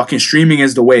 fucking streaming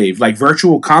is the wave. Like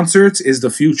virtual concerts is the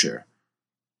future.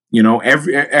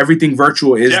 Everything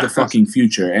virtual is the fucking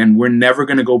future, and we're never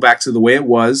gonna go back to the way it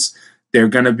was. There's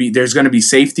gonna be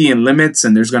safety and limits,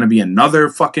 and there's gonna be another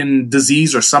fucking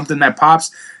disease or something that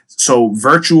pops. So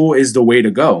virtual is the way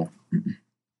to go. We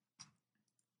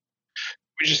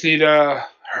just need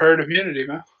herd immunity,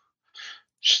 man.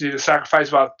 Just need to sacrifice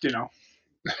about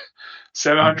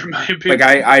 700 million people.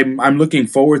 Like I'm looking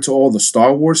forward to all the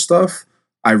Star Wars stuff.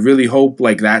 I really hope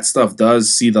like that stuff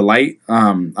does see the light.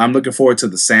 I'm looking forward to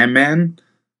the Sandman.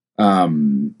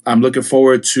 I'm looking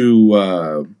forward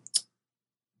to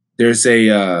there's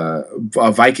a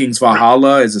Vikings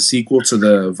Valhalla is a sequel to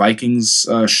the Vikings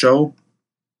show.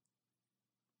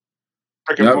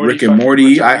 Rick and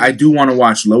Morty. I do want to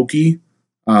watch Loki.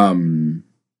 I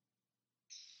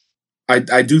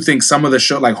do think some of the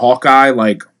show like Hawkeye,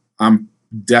 like I'm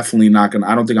definitely not gonna.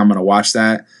 I don't think I'm gonna watch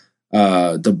that.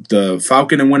 The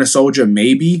Falcon and Winter Soldier,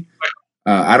 maybe.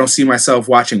 I don't see myself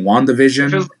watching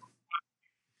WandaVision.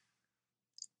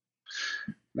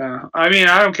 No, I mean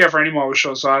I don't care for any Marvel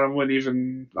shows, so I'm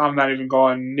not even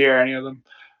going near any of them.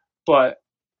 But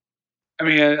I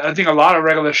mean, I think a lot of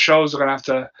regular shows are gonna have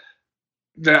to.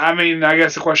 I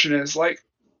guess the question is like,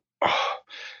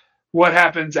 what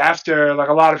happens after like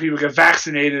a lot of people get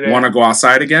vaccinated? Want to go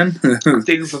outside again?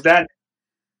 Things like that.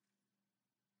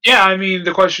 Yeah, I mean,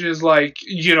 the question is like,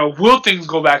 will things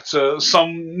go back to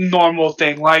some normal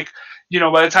thing? Like,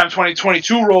 by the time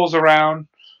 2022 rolls around,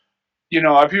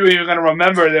 are people even going to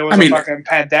remember there was a fucking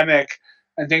pandemic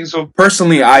and things will...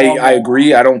 Personally, I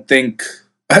agree. I don't think...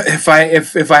 If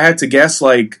I had to guess,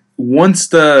 like, once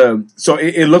the... So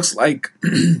it looks like...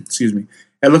 excuse me.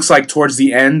 It looks like towards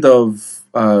the end of,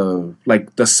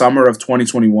 like, the summer of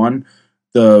 2021,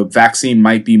 the vaccine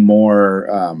might be more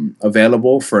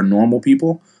available for normal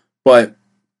people. But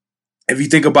if you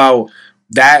think about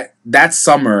that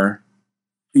summer,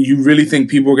 you really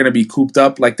think people are going to be cooped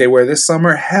up like they were this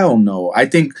summer? Hell no. I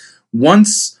think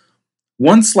once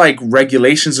like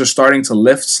regulations are starting to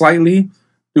lift slightly,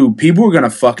 dude, people are going to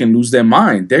fucking lose their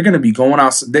mind. They're going to be going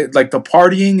out, like the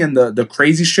partying and the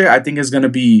crazy shit, I think is going to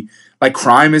be, like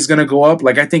crime is going to go up.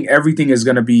 Like I think everything is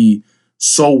going to be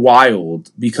so wild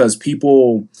because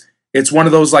people... It's one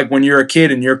of those like when you're a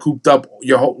kid and you're cooped up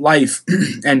your whole life,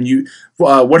 and you,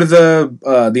 what are the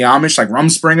Amish like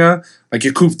Rumspringa? Like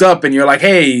you're cooped up and you're like,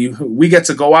 hey, we get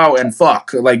to go out and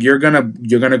fuck. Like you're gonna go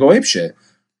apeshit,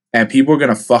 and people are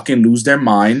gonna fucking lose their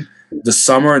mind. The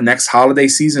summer next holiday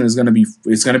season is gonna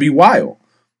be wild,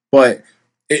 but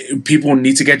people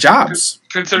need to get jobs.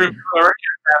 Considering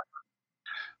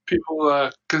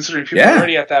people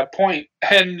already at that point,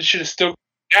 and shit is still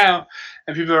down,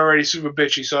 and people are already super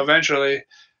bitchy. So eventually,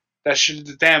 that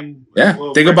shit, damn.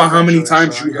 Think about how many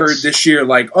times you heard this year,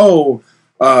 like,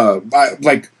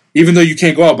 like even though you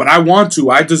can't go out, but I want to,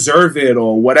 I deserve it,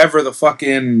 or whatever the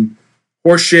fucking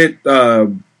horseshit,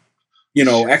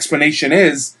 explanation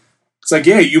is. It's like,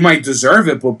 yeah, you might deserve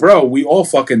it, but bro, we all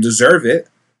fucking deserve it.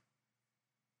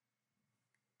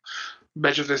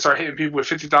 Bet you if they start hitting people with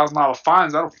 $50,000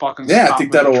 fines, that'll fucking I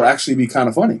think that'll actually be kind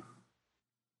of funny.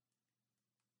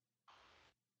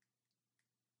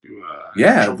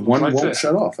 One won't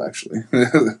shut off, actually.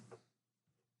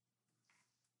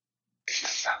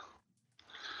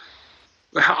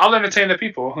 I'll entertain the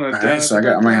people. Right, so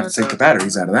I might have to take the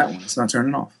batteries out of that one. It's not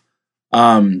turning off.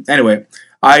 Anyway,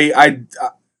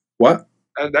 What?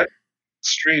 That's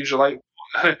strange. Like,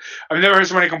 I've never heard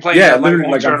somebody complain Yeah, that like literally,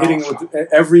 won't like I'm turn hitting off. it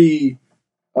with every.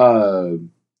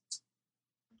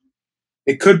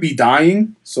 It could be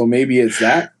dying, so maybe it's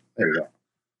that. There we go.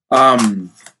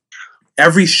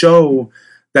 Every show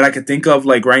that I could think of,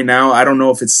 like right now, I don't know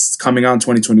if it's coming out in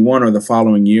 2021 or the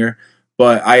following year,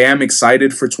 but I am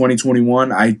excited for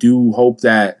 2021. I do hope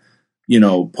that,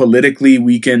 politically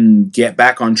we can get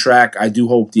back on track. I do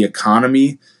hope the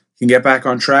economy can get back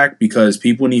on track because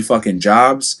people need fucking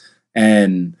jobs.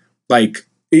 And like,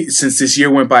 since this year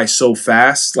went by so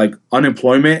fast, like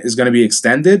unemployment is going to be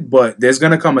extended, but there's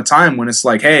going to come a time when it's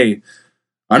like, hey,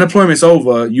 unemployment's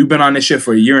over. You've been on this shit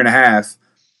for a year and a half.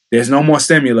 There's no more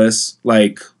stimulus.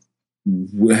 Like,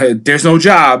 there's no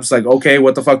jobs. Like, okay,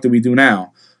 what the fuck do we do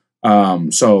now?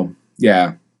 So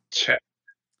yeah, I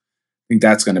think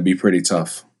that's going to be pretty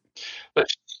tough. But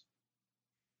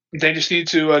they just need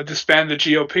to disband the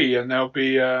GOP, and they'll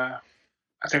be. I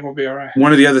think we'll be all right.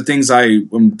 One of the other things I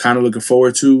am kind of looking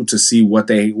forward to see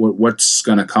what's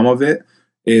going to come of it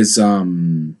is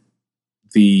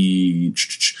the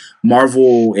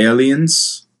Marvel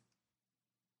Aliens,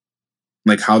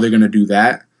 like how they're going to do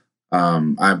that.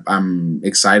 I'm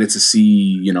excited to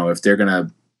see, if they're going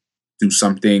to do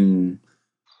something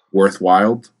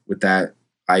worthwhile with that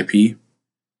IP.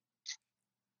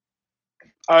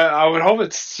 I would hope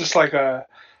it's just like a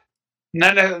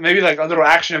maybe like a little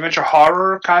action adventure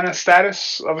horror kind of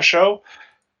status of a show,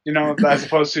 as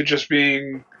opposed to just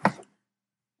being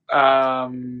like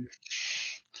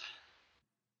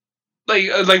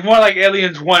more like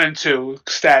Aliens 1 and 2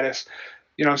 status.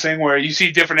 You know what I'm saying? Where you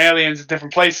see different aliens in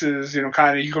different places,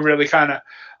 kind of you can really kind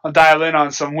of dial in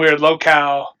on some weird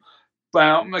locale.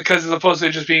 Because as opposed to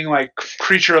just being like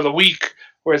creature of the week,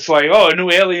 where it's like, oh, a new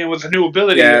alien with a new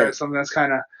ability or something that's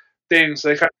kind of thing. So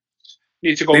they kind of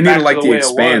need to go back to like the the way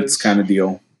Expanse kind of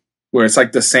deal, where it's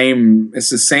like the same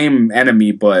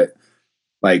enemy, but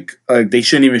like they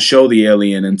shouldn't even show the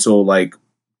alien until like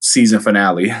season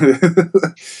finale.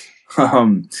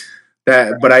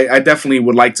 But I definitely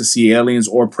would like to see Aliens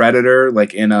or Predator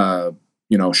like in a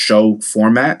show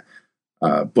format.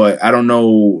 But I don't know.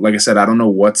 Like I said, I don't know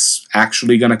what's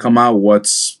actually going to come out.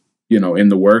 What's in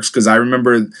the works? Because I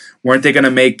remember, weren't they going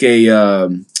to make a?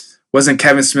 Wasn't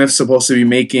Kevin Smith supposed to be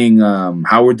making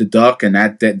Howard the Duck, and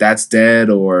that's dead?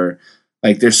 Or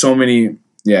like, there's so many.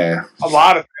 Yeah, a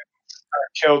lot of things are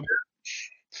killed.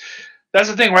 That's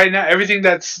the thing right now. Everything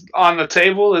that's on the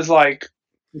table is like.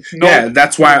 Yeah,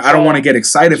 that's why I don't want to get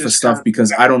excited for stuff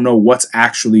because I don't know what's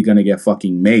actually going to get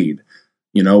fucking made.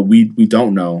 We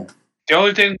don't know. The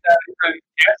only thing that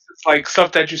is like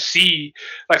stuff that you see,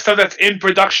 like stuff that's in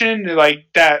production, like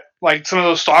that, like some of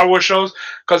those Star Wars shows,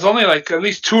 because only like at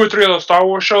least 2 or 3 of those Star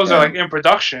Wars shows are like in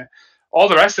production. All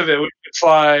the rest of it, it's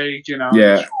like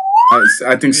Yeah,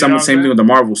 I think same thing with the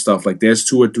Marvel stuff. Like there's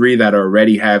 2 or 3 that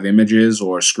already have images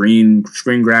or screen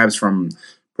grabs from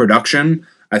production.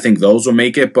 I think those will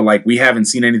make it, but like we haven't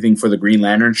seen anything for the Green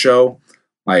Lantern show.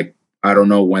 Like I don't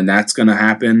know when that's gonna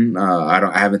happen.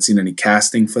 I haven't seen any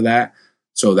casting for that,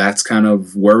 so that's kind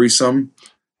of worrisome.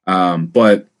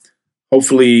 But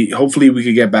hopefully we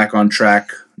could get back on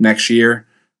track next year.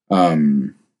 I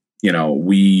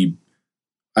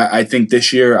think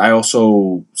this year I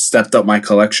also stepped up my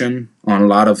collection on a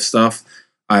lot of stuff.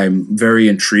 I'm very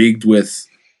intrigued with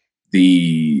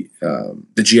the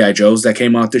G.I. Joes that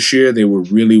came out this year. They were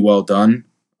really well done.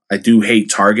 I do hate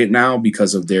Target now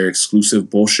because of their exclusive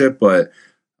bullshit, but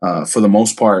for the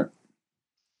most part,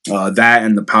 that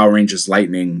and the Power Rangers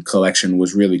Lightning collection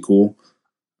was really cool.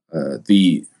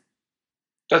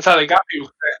 That's how they got people.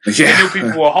 They knew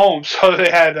people were home, so they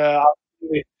had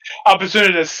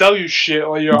opportunity to sell you shit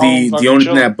while you're home. The only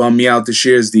thing that bummed me out this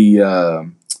year is a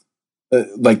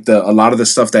lot of the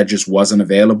stuff that just wasn't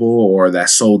available or that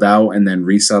sold out, and then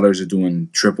resellers are doing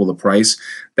triple the price.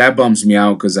 That bums me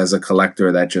out because as a collector,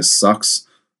 that just sucks.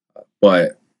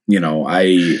 But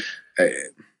that's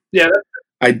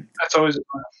always.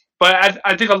 But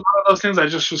I think a lot of those things I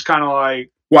just was kind of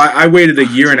like. Well, I waited a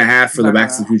year and a half for the Back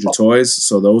to the Future toys,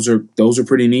 so those are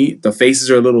pretty neat. The faces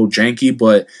are a little janky,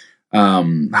 but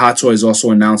Hot Toys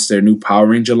also announced their new Power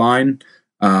Ranger line,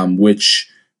 which.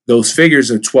 Those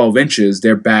figures are 12 inches.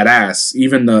 They're badass.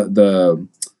 Even the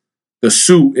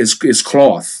suit is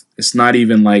cloth. It's not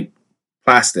even like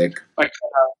plastic. Like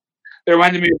they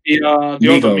reminded me of the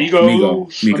old Amiga.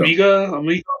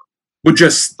 But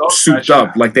just souped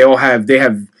up. Like they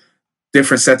have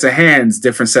different sets of hands,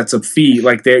 different sets of feet.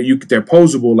 Like they're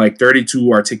posable. Like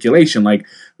 32 articulation. Like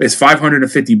it's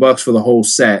 $550 for the whole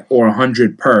set or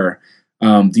 $100 per.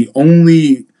 The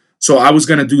only So I was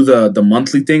gonna do the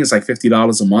monthly thing. It's like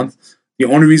 $50 a month. The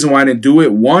only reason why I didn't do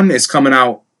it, one, it's coming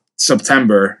out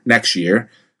September next year.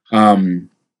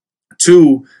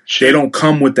 Two, they don't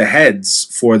come with the heads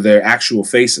for their actual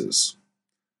faces.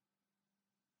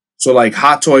 So like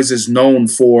Hot Toys is known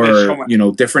for,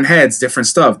 different heads, different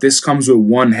stuff. This comes with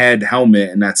one head helmet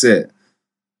and that's it.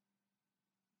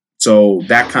 So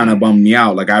that kind of bummed me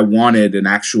out. Like I wanted an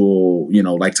actual,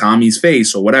 like Tommy's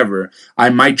face or whatever. I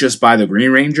might just buy the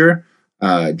Green Ranger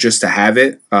just to have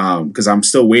it because I'm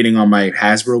still waiting on my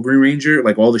Hasbro Green Ranger.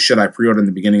 Like all the shit I pre-ordered in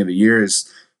the beginning of the year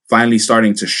is finally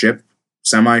starting to ship.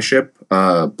 Semi-ship,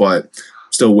 but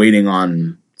still waiting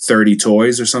on 30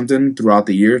 toys or something throughout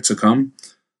the year to come.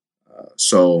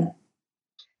 And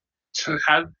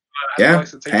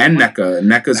NECA.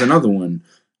 NECA's another one.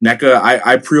 NECA,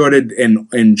 I pre-ordered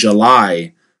in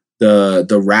July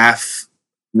the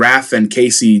Raph and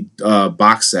Casey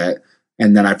box set,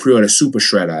 and then I pre-ordered Super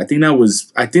Shredder. I think that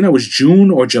was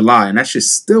June or July, and that shit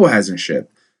still hasn't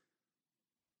shipped.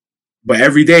 But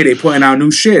every day they putting out new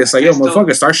shit. It's like, yo,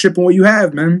 motherfucker, start shipping what you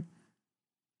have, man.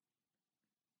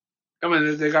 I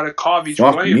mean, they got to carve each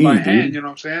blade by hand, you know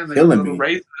what I'm saying? Like killing me.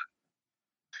 Razor.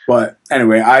 But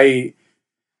anyway, I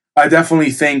definitely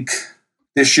think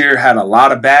this year had a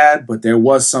lot of bad, but there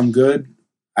was some good.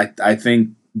 I think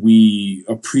we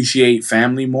appreciate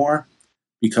family more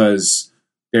because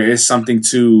there is something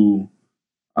to,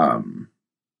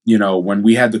 when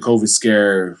we had the COVID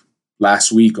scare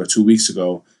last week or 2 weeks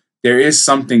ago, there is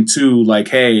something to like,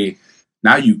 hey,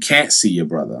 now you can't see your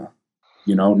brother.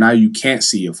 Now you can't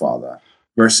see your father.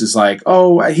 Versus like,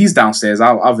 oh, he's downstairs.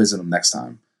 I'll visit him next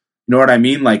time. You know what I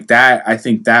mean? Like that, I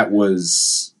think that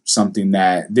was something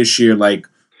that this year, like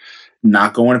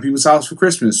not going to people's house for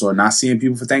Christmas or not seeing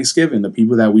people for Thanksgiving, the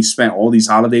people that we spent all these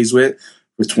holidays with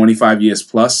for 25 years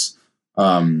plus,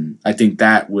 I think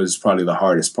that was probably the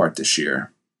hardest part this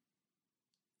year.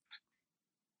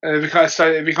 Because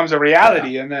it becomes a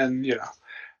reality, and then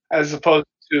as opposed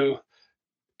to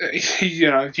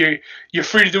you're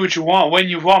free to do what you want when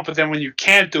you want, but then when you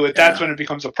can't do it, that's when it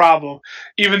becomes a problem.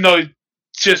 Even though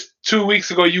just 2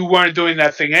 weeks ago you weren't doing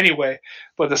that thing anyway,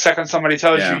 but the second somebody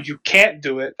tells you can't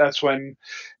do it, that's when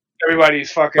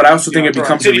everybody's fucking. But I also think it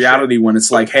becomes a reality when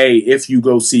it's like, hey, if you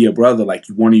go see your brother, like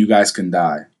one of you guys can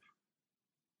die.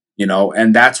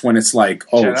 And that's when it's like,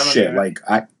 oh shit, like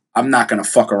I'm not gonna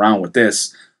fuck around with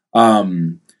this.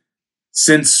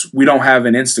 Since we don't have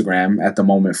an Instagram at the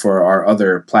moment for our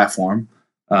other platform,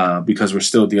 because we're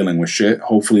still dealing with shit.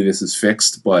 Hopefully this is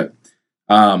fixed. But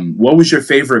what was your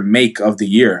favorite make of the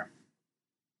year?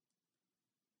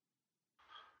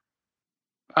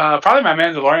 Probably my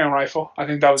Mandalorian rifle. I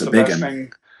think that was the best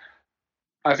thing.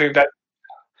 I think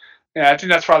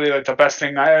that's probably like the best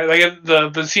thing. I like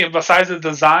besides the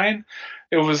design,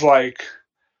 it was like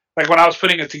when I was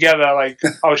putting it together, like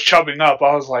I was chubbing up.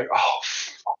 I was like, oh,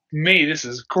 fuck me, this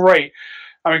is great.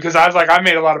 I mean, because I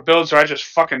made a lot of builds where I just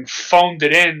fucking phoned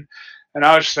it in, and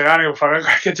I was just like, I don't give a fuck. I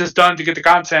gotta get this done to get the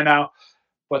content out.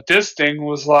 But this thing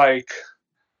was like,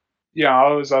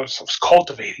 I was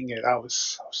cultivating it. I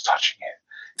was touching it.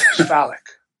 It was phallic.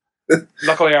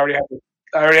 Luckily, I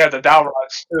already had the dowel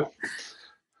rods too.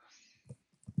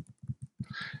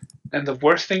 And the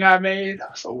worst thing I made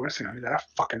that I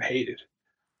fucking hated.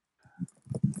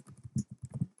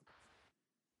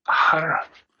 I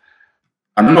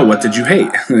don't know. What did you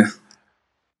hate?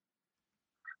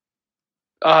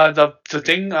 The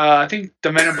thing. I think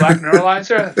the Men in Black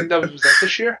Neuralizer. I think that was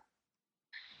this year.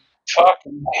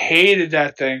 Fucking hated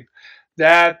that thing.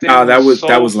 That thing. That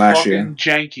was last year.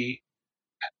 Janky.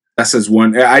 That says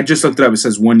one. I just looked it up. It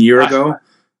says 1 year ago.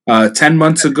 10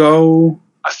 months ago.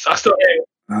 I still hate it.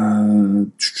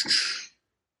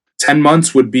 10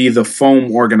 months would be the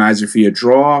foam organizer for your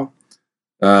draw.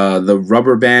 The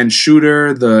rubber band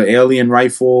shooter, the alien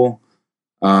rifle,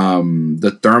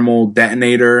 the thermal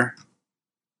detonator,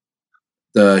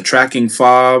 the tracking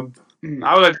fob.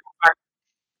 I would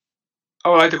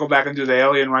like to go back and do the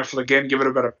alien rifle again, give it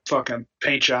a better fucking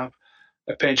paint job.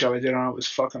 The paint job I did on it was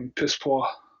fucking piss poor.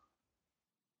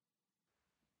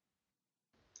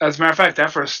 As a matter of fact,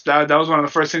 that was one of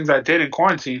the first things I did in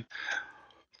quarantine.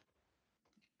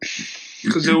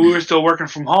 Because we were still working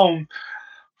from home.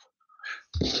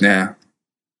 Yeah.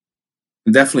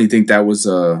 I definitely think that was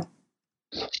a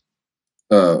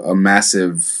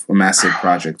massive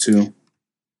project too.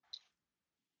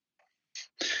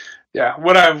 Yeah,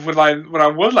 what I would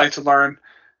like to learn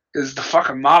is the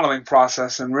fucking modeling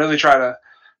process and really try to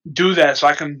do that so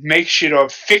I can make shit or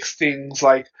fix things.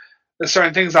 Like there's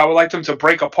certain things I would like them to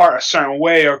break apart a certain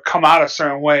way or come out a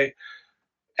certain way,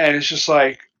 and it's just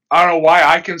like I don't know why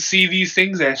I can see these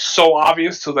things and it's so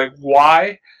obvious to like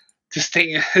why this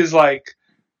thing is like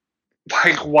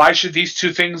why should these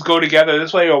two things go together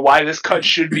this way or why this cut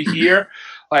should be here.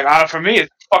 Like for me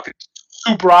it's fucking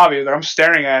super obvious. Like, I'm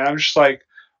staring at it. I'm just like,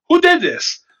 who did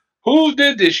this? Who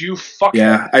did this? You fuckhead.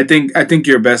 Yeah, I think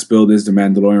your best build is the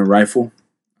Mandalorian rifle.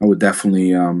 I would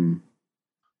definitely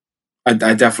I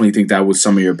definitely think that was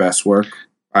some of your best work.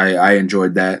 I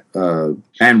enjoyed that,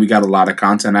 and we got a lot of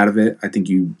content out of it. I think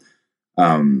you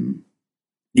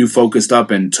focused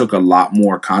up and took a lot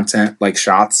more content, like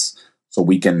shots, so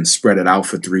we can spread it out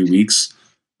for 3 weeks.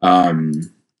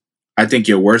 I think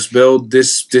your worst build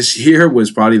this year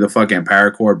was probably the fucking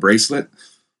paracord bracelet.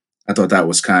 I thought that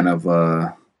was kind of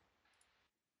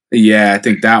yeah. I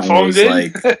think that one was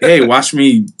like, hey, watch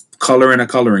me color in a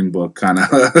coloring book, kind of.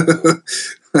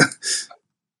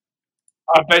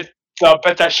 I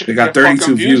bet that shit. They got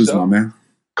 32 views, my man.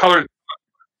 Coloring.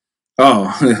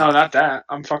 Oh no, not that.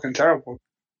 I'm fucking terrible.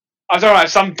 I was talking about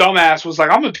some dumbass was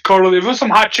like, I'm gonna color. If it was some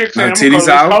hot chick saying I'm gonna color this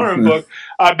coloring book,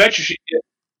 I bet you she did.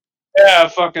 Yeah,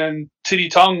 fucking titty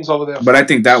tongues over there. But I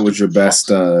think that was your best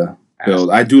build.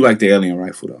 I do like the alien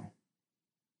rifle though.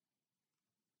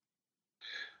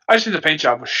 I just think the paint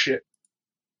job was shit.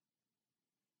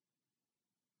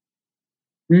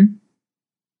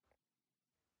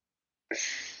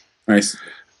 Nice.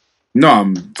 No,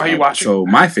 I'm. Are you watching? So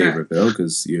my favorite build,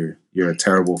 because you're a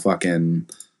terrible fucking.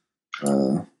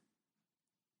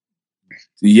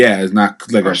 Yeah, it's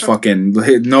not like a fucking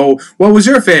no. What was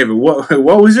your favorite?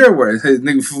 What was your word?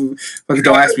 Nigga, fucking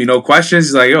don't ask me no questions.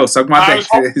 He's like, yo, suck my dick.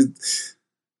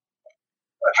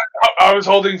 I was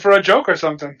holding for a joke or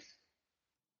something.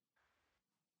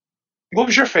 What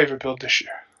was your favorite build this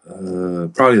year?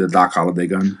 Probably the Doc Holliday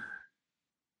gun.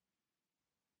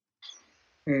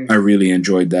 I really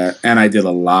enjoyed that, and I did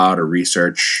a lot of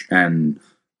research, and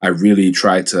I really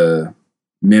tried to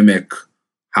mimic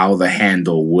how the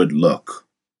handle would look.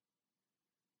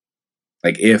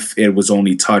 Like if it was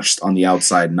only touched on the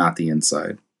outside, not the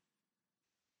inside.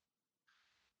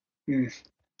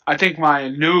 I think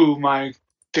my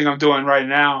thing I'm doing right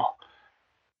now,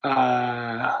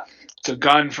 the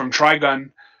gun from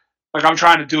Trigun, like I'm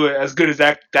trying to do it as good as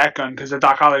that gun because the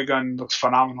Doc Holliday gun looks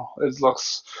phenomenal. It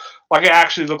looks like it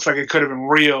actually looks like it could have been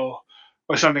real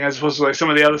or something as opposed to like some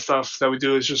of the other stuff that we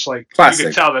do is just like classic. You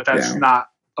can tell that that's not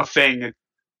a thing.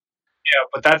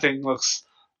 But that thing looks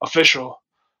official.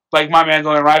 Like my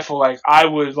Mandalorian rifle, like I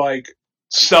would like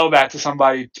sell that to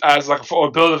somebody as like or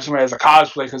build it for somebody as a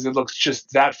cosplay because it looks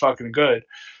just that fucking good.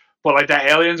 But like that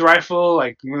aliens rifle,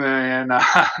 like man, nah.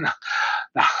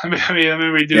 Let me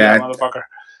redo that motherfucker.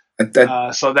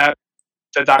 So that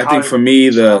the Doc I think for me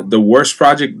the worst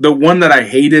project, the one that I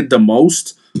hated the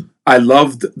most, I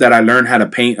loved that I learned how to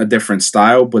paint a different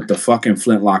style, but the fucking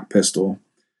flintlock pistol,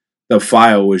 the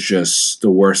file was just the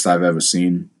worst I've ever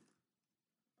seen.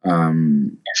 See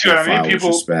what I mean?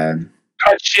 People bad.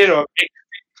 Cut shit or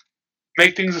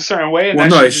make things a certain way. And well,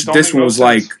 no, this one was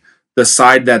like the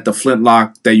side that the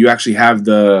flintlock that you actually have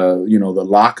the the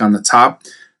lock on the top.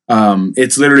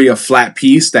 It's literally a flat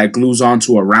piece that glues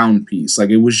onto a round piece. Like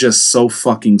it was just so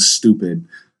fucking stupid.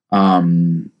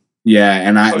 Yeah,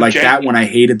 and I like that one I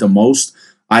hated the most.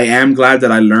 I am glad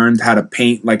that I learned how to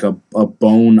paint like a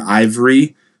bone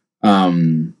ivory.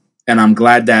 And I'm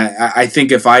glad that I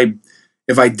think if I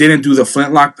didn't do the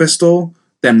flintlock pistol,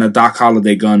 then the Doc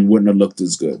Holliday gun wouldn't have looked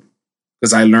as good.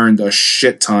 Because I learned a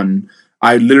shit ton.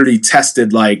 I literally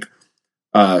tested like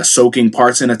soaking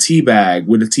parts in a tea bag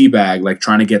with a tea bag, like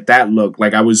trying to get that look.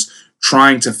 Like I was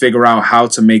trying to figure out how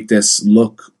to make this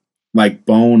look like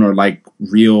bone or like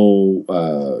real,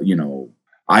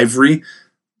 ivory.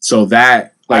 So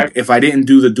that, like, if I didn't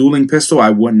do the dueling pistol,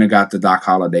 I wouldn't have got the Doc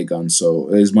Holliday gun. So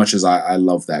as much as I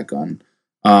love that gun.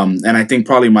 And I think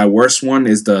probably my worst one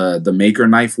is the Maker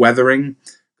knife weathering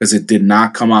because it did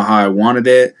not come out how I wanted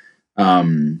it.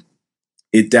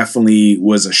 It definitely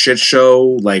was a shit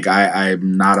show. Like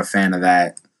I'm not a fan of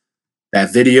that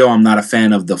video. I'm not a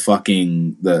fan of the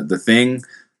fucking the thing.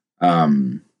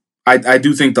 I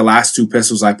do think the last two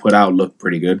pistols I put out look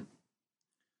pretty good.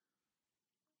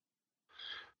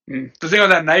 The thing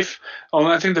with that knife,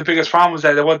 I think the biggest problem was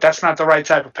that that's not the right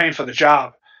type of paint for the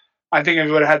job. I think if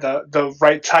you would have had the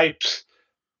right types.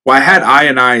 Well, I had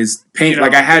ionized paint,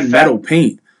 like I had metal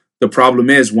paint. The problem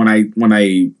is when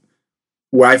I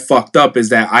where I fucked up is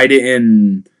that I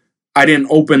didn't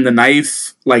open the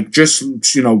knife, like just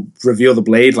reveal the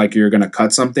blade like you're gonna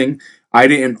cut something. I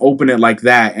didn't open it like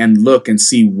that and look and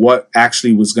see what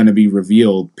actually was gonna be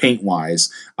revealed paint wise.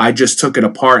 I just took it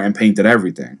apart and painted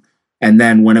everything. And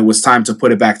then when it was time to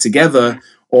put it back together,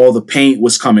 all the paint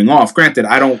was coming off. Granted,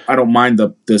 I don't mind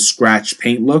the scratch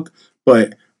paint look,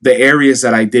 but the areas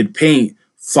that I did paint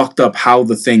fucked up how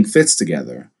the thing fits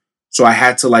together. So I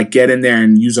had to like get in there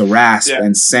and use a rasp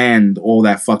and sand all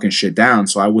that fucking shit down.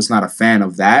 So I was not a fan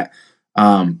of that.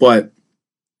 But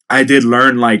I did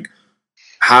learn like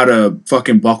how to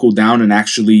fucking buckle down and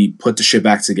actually put the shit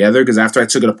back together. Because after I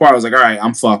took it apart, I was like, all right,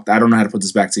 I'm fucked. I don't know how to put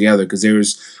this back together. Because there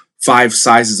was 5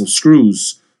 sizes of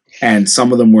screws, and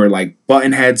some of them were like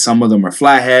button head, some of them were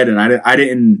flathead, and I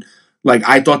didn't like.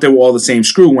 I thought they were all the same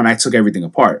screw when I took everything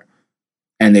apart,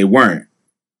 and they weren't.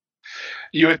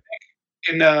 You would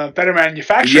think in a better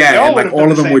manufacturer, and like all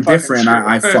of them were different.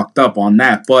 I fucked up on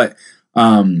that, but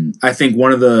I think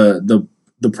one of the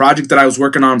project that I was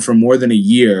working on for more than a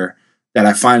year that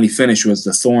I finally finished was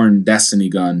the Thorn Destiny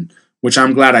gun, which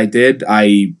I'm glad I did.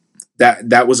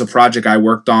 That was a project I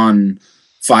worked on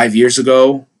 5 years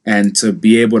ago, and to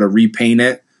be able to repaint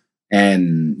it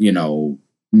and, you know,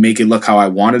 make it look how I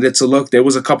wanted it to look. There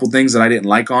was a couple things that I didn't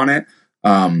like on it,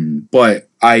 but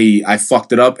I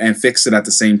fucked it up and fixed it at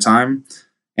the same time.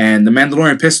 And the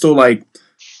Mandalorian pistol, like,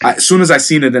 as soon as I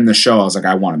seen it in the show, I was like,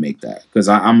 I want to make that because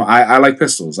I like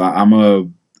pistols. I'm a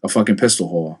fucking pistol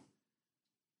whore.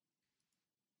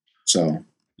 So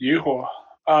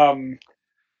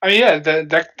I mean, yeah,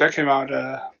 that came out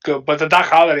good, but the Doc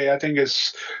Holliday I think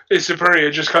is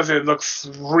superior just because it looks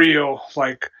real.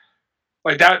 Like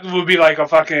that would be like a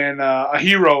fucking a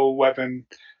hero weapon,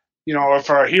 you know, or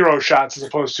for hero shots as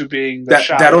opposed to being the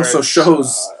shot. That also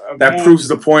shows that proves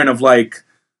the point of like,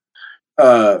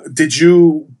 did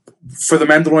you for the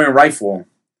Mandalorian rifle?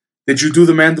 Did you do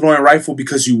the Mandalorian rifle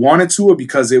because you wanted to or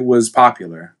because it was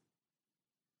popular?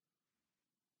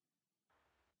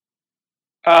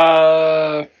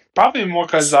 Probably more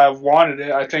because I wanted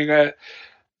it. I think. I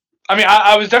mean,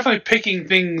 I was definitely picking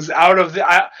things out of the.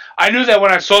 I knew that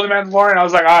when I saw the Mandalorian, I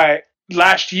was like, all right.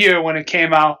 Last year when it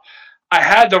came out, I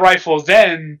had the rifle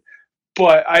then,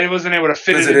 but I wasn't able to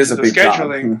fit it into the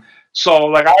scheduling. So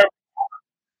like I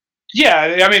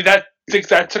mean that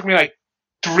took me like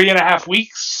 3.5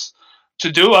 weeks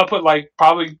to do. I put like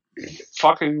probably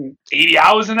fucking 80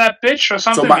 hours in that bitch or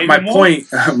something. So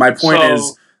my point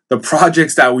is the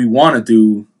projects that we want to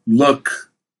do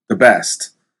look the best.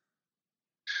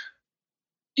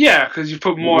 Yeah, because you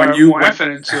put more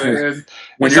effort into it. And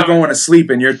when you're going to sleep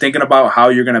and you're thinking about how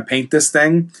you're going to paint this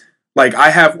thing, like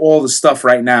I have all the stuff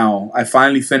right now. I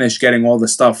finally finished getting all the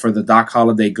stuff for the Doc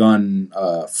Holliday gun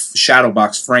shadow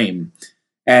box frame.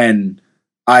 And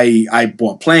I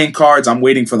bought playing cards. I'm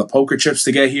waiting for the poker chips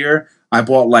to get here. I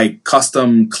bought like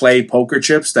custom clay poker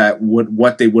chips that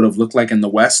what they would have looked like in the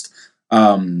West.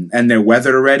 And they're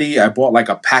weathered already. I bought like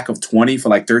a pack of 20 for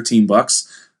like $13.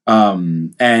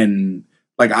 And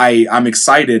like I'm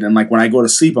excited, and like when I go to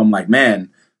sleep, I'm like, man,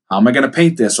 how am I gonna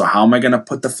paint this, or how am I gonna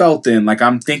put the felt in? Like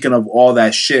I'm thinking of all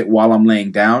that shit while I'm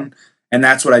laying down, and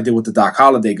that's what I did with the Doc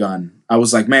Holliday gun. I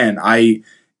was like, man,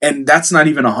 and that's not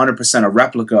even 100% a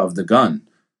replica of the gun,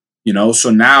 you know.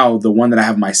 So now the one that I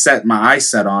have my eyes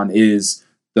set on is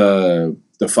the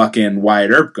fucking Wyatt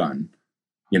Earp gun,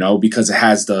 you know, because it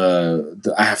has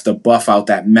the I have to buff out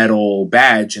that metal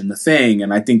badge and the thing,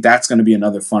 and I think that's gonna be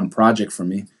another fun project for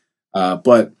me.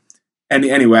 But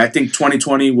anyway, I think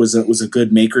 2020 was a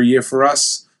good maker year for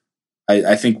us.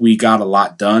 I think we got a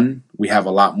lot done. We have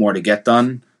a lot more to get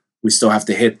done. We still have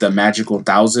to hit the magical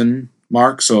 1,000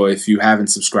 mark. So if you haven't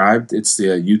subscribed, it's the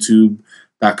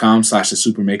youtube.com/the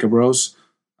Super Maker Bros.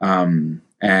 And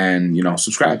you know,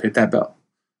 subscribe, hit that bell.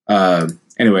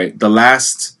 Anyway,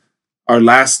 our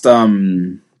last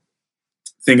thing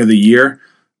of the year,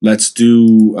 let's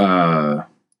do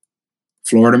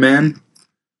Florida Man.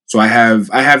 So I have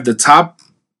the top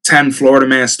 10 Florida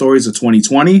Man stories of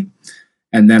 2020,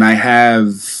 and then I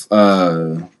have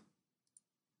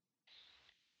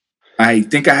I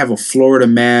think I have a Florida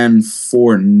Man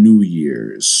for New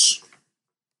Year's.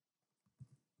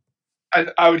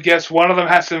 I would guess one of them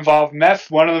has to involve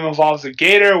meth, one of them involves a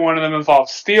gator, one of them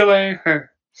involves stealing.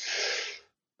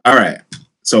 All right.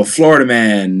 So Florida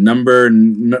Man, we're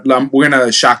going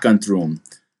to shotgun through them.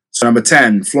 So number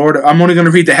 10, Florida. I'm only going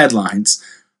to read the headlines.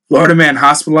 Florida man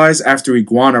hospitalized after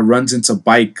iguana runs into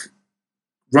bike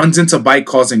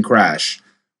causing crash.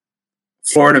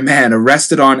 Florida man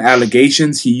arrested on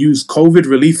allegations he used COVID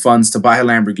relief funds to buy a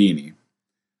Lamborghini.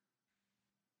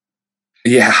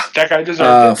 Yeah. That guy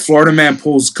deserved it. Florida man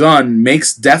pulls gun,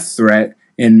 makes death threat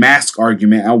in mask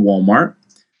argument at Walmart.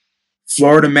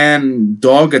 Florida man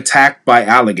dog attacked by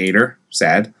alligator.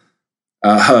 Sad.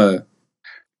 No,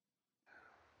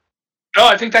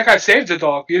 I think that guy saved the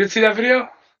dog. You didn't see that video?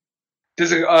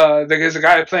 there's a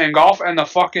guy playing golf, and the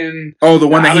fucking the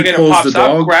one that he alligator pulls pops the out,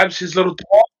 dog. grabs his little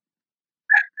dog.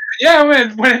 Yeah,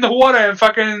 went in the water and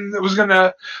fucking was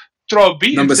gonna throw a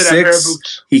beat Number into that pair of 6,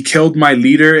 boots. he killed my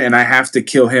leader and I have to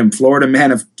kill him. Florida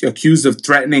man accused of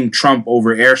threatening Trump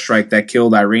over airstrike that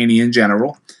killed Iranian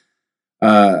general.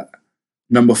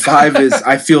 Number 5 is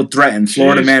I feel threatened.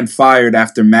 Florida man fired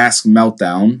after mask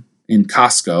meltdown in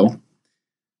Costco.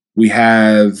 We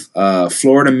have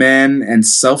Florida man and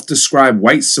self-described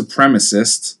white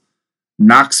supremacist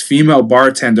knocks female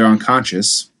bartender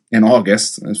unconscious in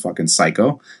August. That's fucking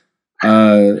psycho.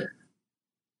 I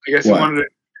guess what?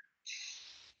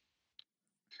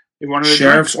 he wanted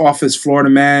Sheriff's office,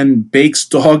 Florida man bakes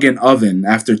dog in oven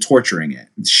after torturing it.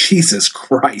 Jesus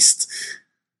Christ.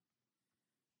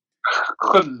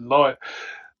 Good Lord.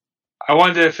 I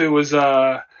wonder if it was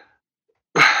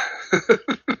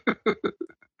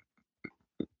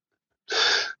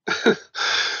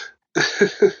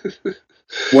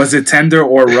Was it tender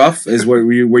or rough? Is where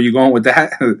were you going with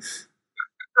that?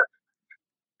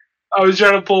 I was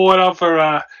trying to pull one up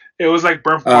for it was like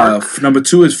burnt bark. Number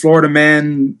 2 is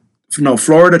Florida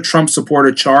Trump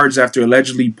supporter charged after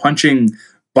allegedly punching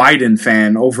Biden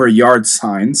fan over yard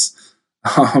signs.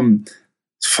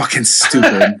 It's fucking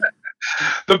stupid.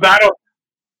 The battle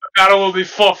will be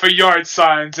fought for yard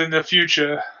signs in the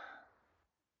future.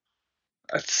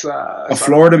 That's a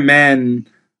Florida man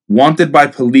wanted by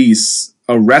police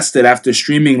arrested after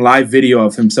streaming live video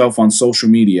of himself on social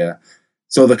media.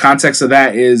 So the context of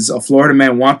that is a Florida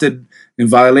man wanted in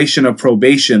violation of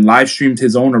probation live streamed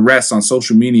his own arrest on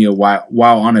social media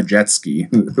while on a jet ski.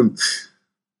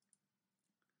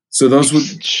 So those were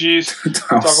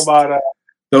talk about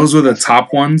those were the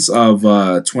top ones of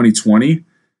 2020.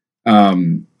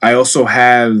 I also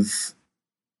have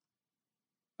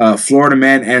Florida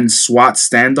man ends SWAT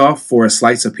standoff for a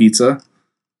slice of pizza.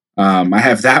 I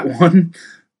have that one.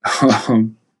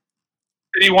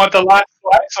 Did he want the last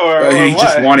slice or he what?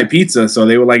 just wanted pizza, so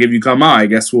they were like, if you come out, I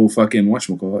guess we'll fucking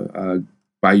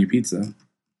buy you pizza.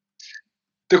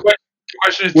 The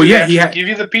question is, well, yeah, he give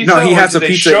you the pizza? No, he has a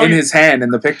pizza in his hand in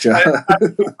the picture.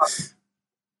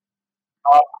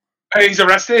 He's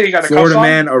arrested. He got a Florida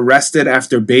man arrested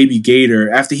after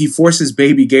he forces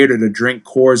baby gator to drink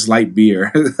Coors Light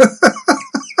beer.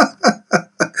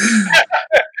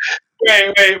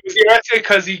 Wait, was he arrested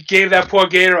because he gave that poor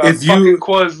gator a fucking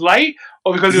Coors Light?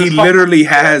 Or because he literally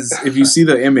has, if you see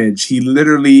the image, he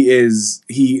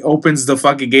opens the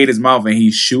fucking gator's mouth and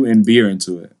he's shooting beer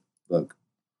into it. Look.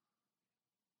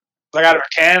 Like out of a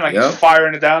can, like he's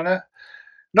firing it down there.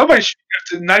 Nobody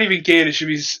should, not even gators should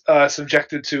be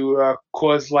subjected to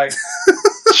Coors Light.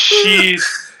 Jeez.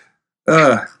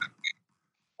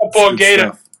 Poor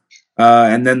gator.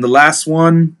 And then the last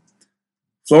one,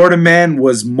 Florida man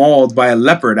was mauled by a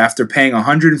leopard after paying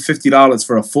 $150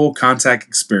 for a full contact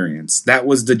experience. That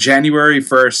was the January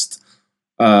 1st.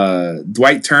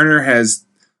 Dwight Turner has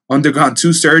undergone 2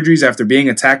 surgeries after being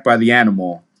attacked by the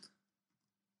animal.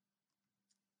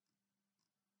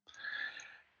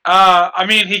 I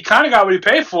mean, he kind of got what he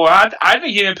paid for. I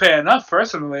think he didn't pay enough,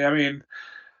 personally. I mean,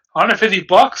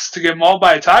 $150 to get mauled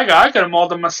by a tiger. I could have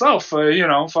mauled him myself for,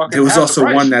 fucking. There was also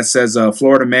one that says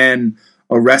Florida man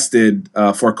arrested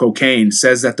for cocaine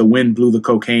says that the wind blew the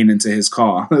cocaine into his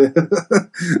car.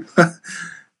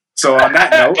 So on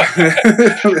that note,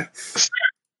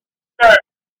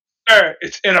 sir,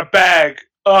 it's in a bag.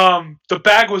 The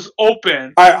bag was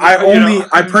open.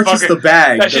 I purchased the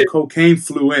bag. The cocaine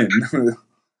flew in.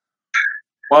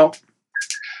 Well,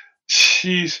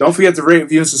 jeez. Don't forget to rate,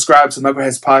 review, and subscribe to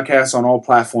Knuckleheads Podcast on all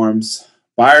platforms.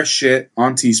 Buy our shit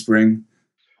on Teespring.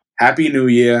 Happy New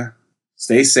Year.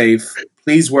 Stay safe.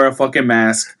 Please wear a fucking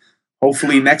mask.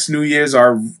 Hopefully next New Year's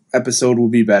our episode will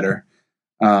be better.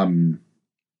 For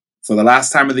the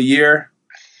last time of the year,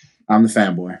 I'm the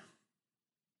fanboy.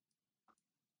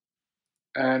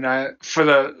 And for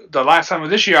the last time of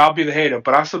this year, I'll be the hater,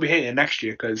 but I'll still be hating next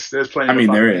year because there's plenty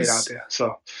of hate out there.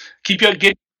 So get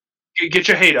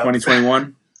your hate up.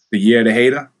 2021, the year of the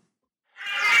hater.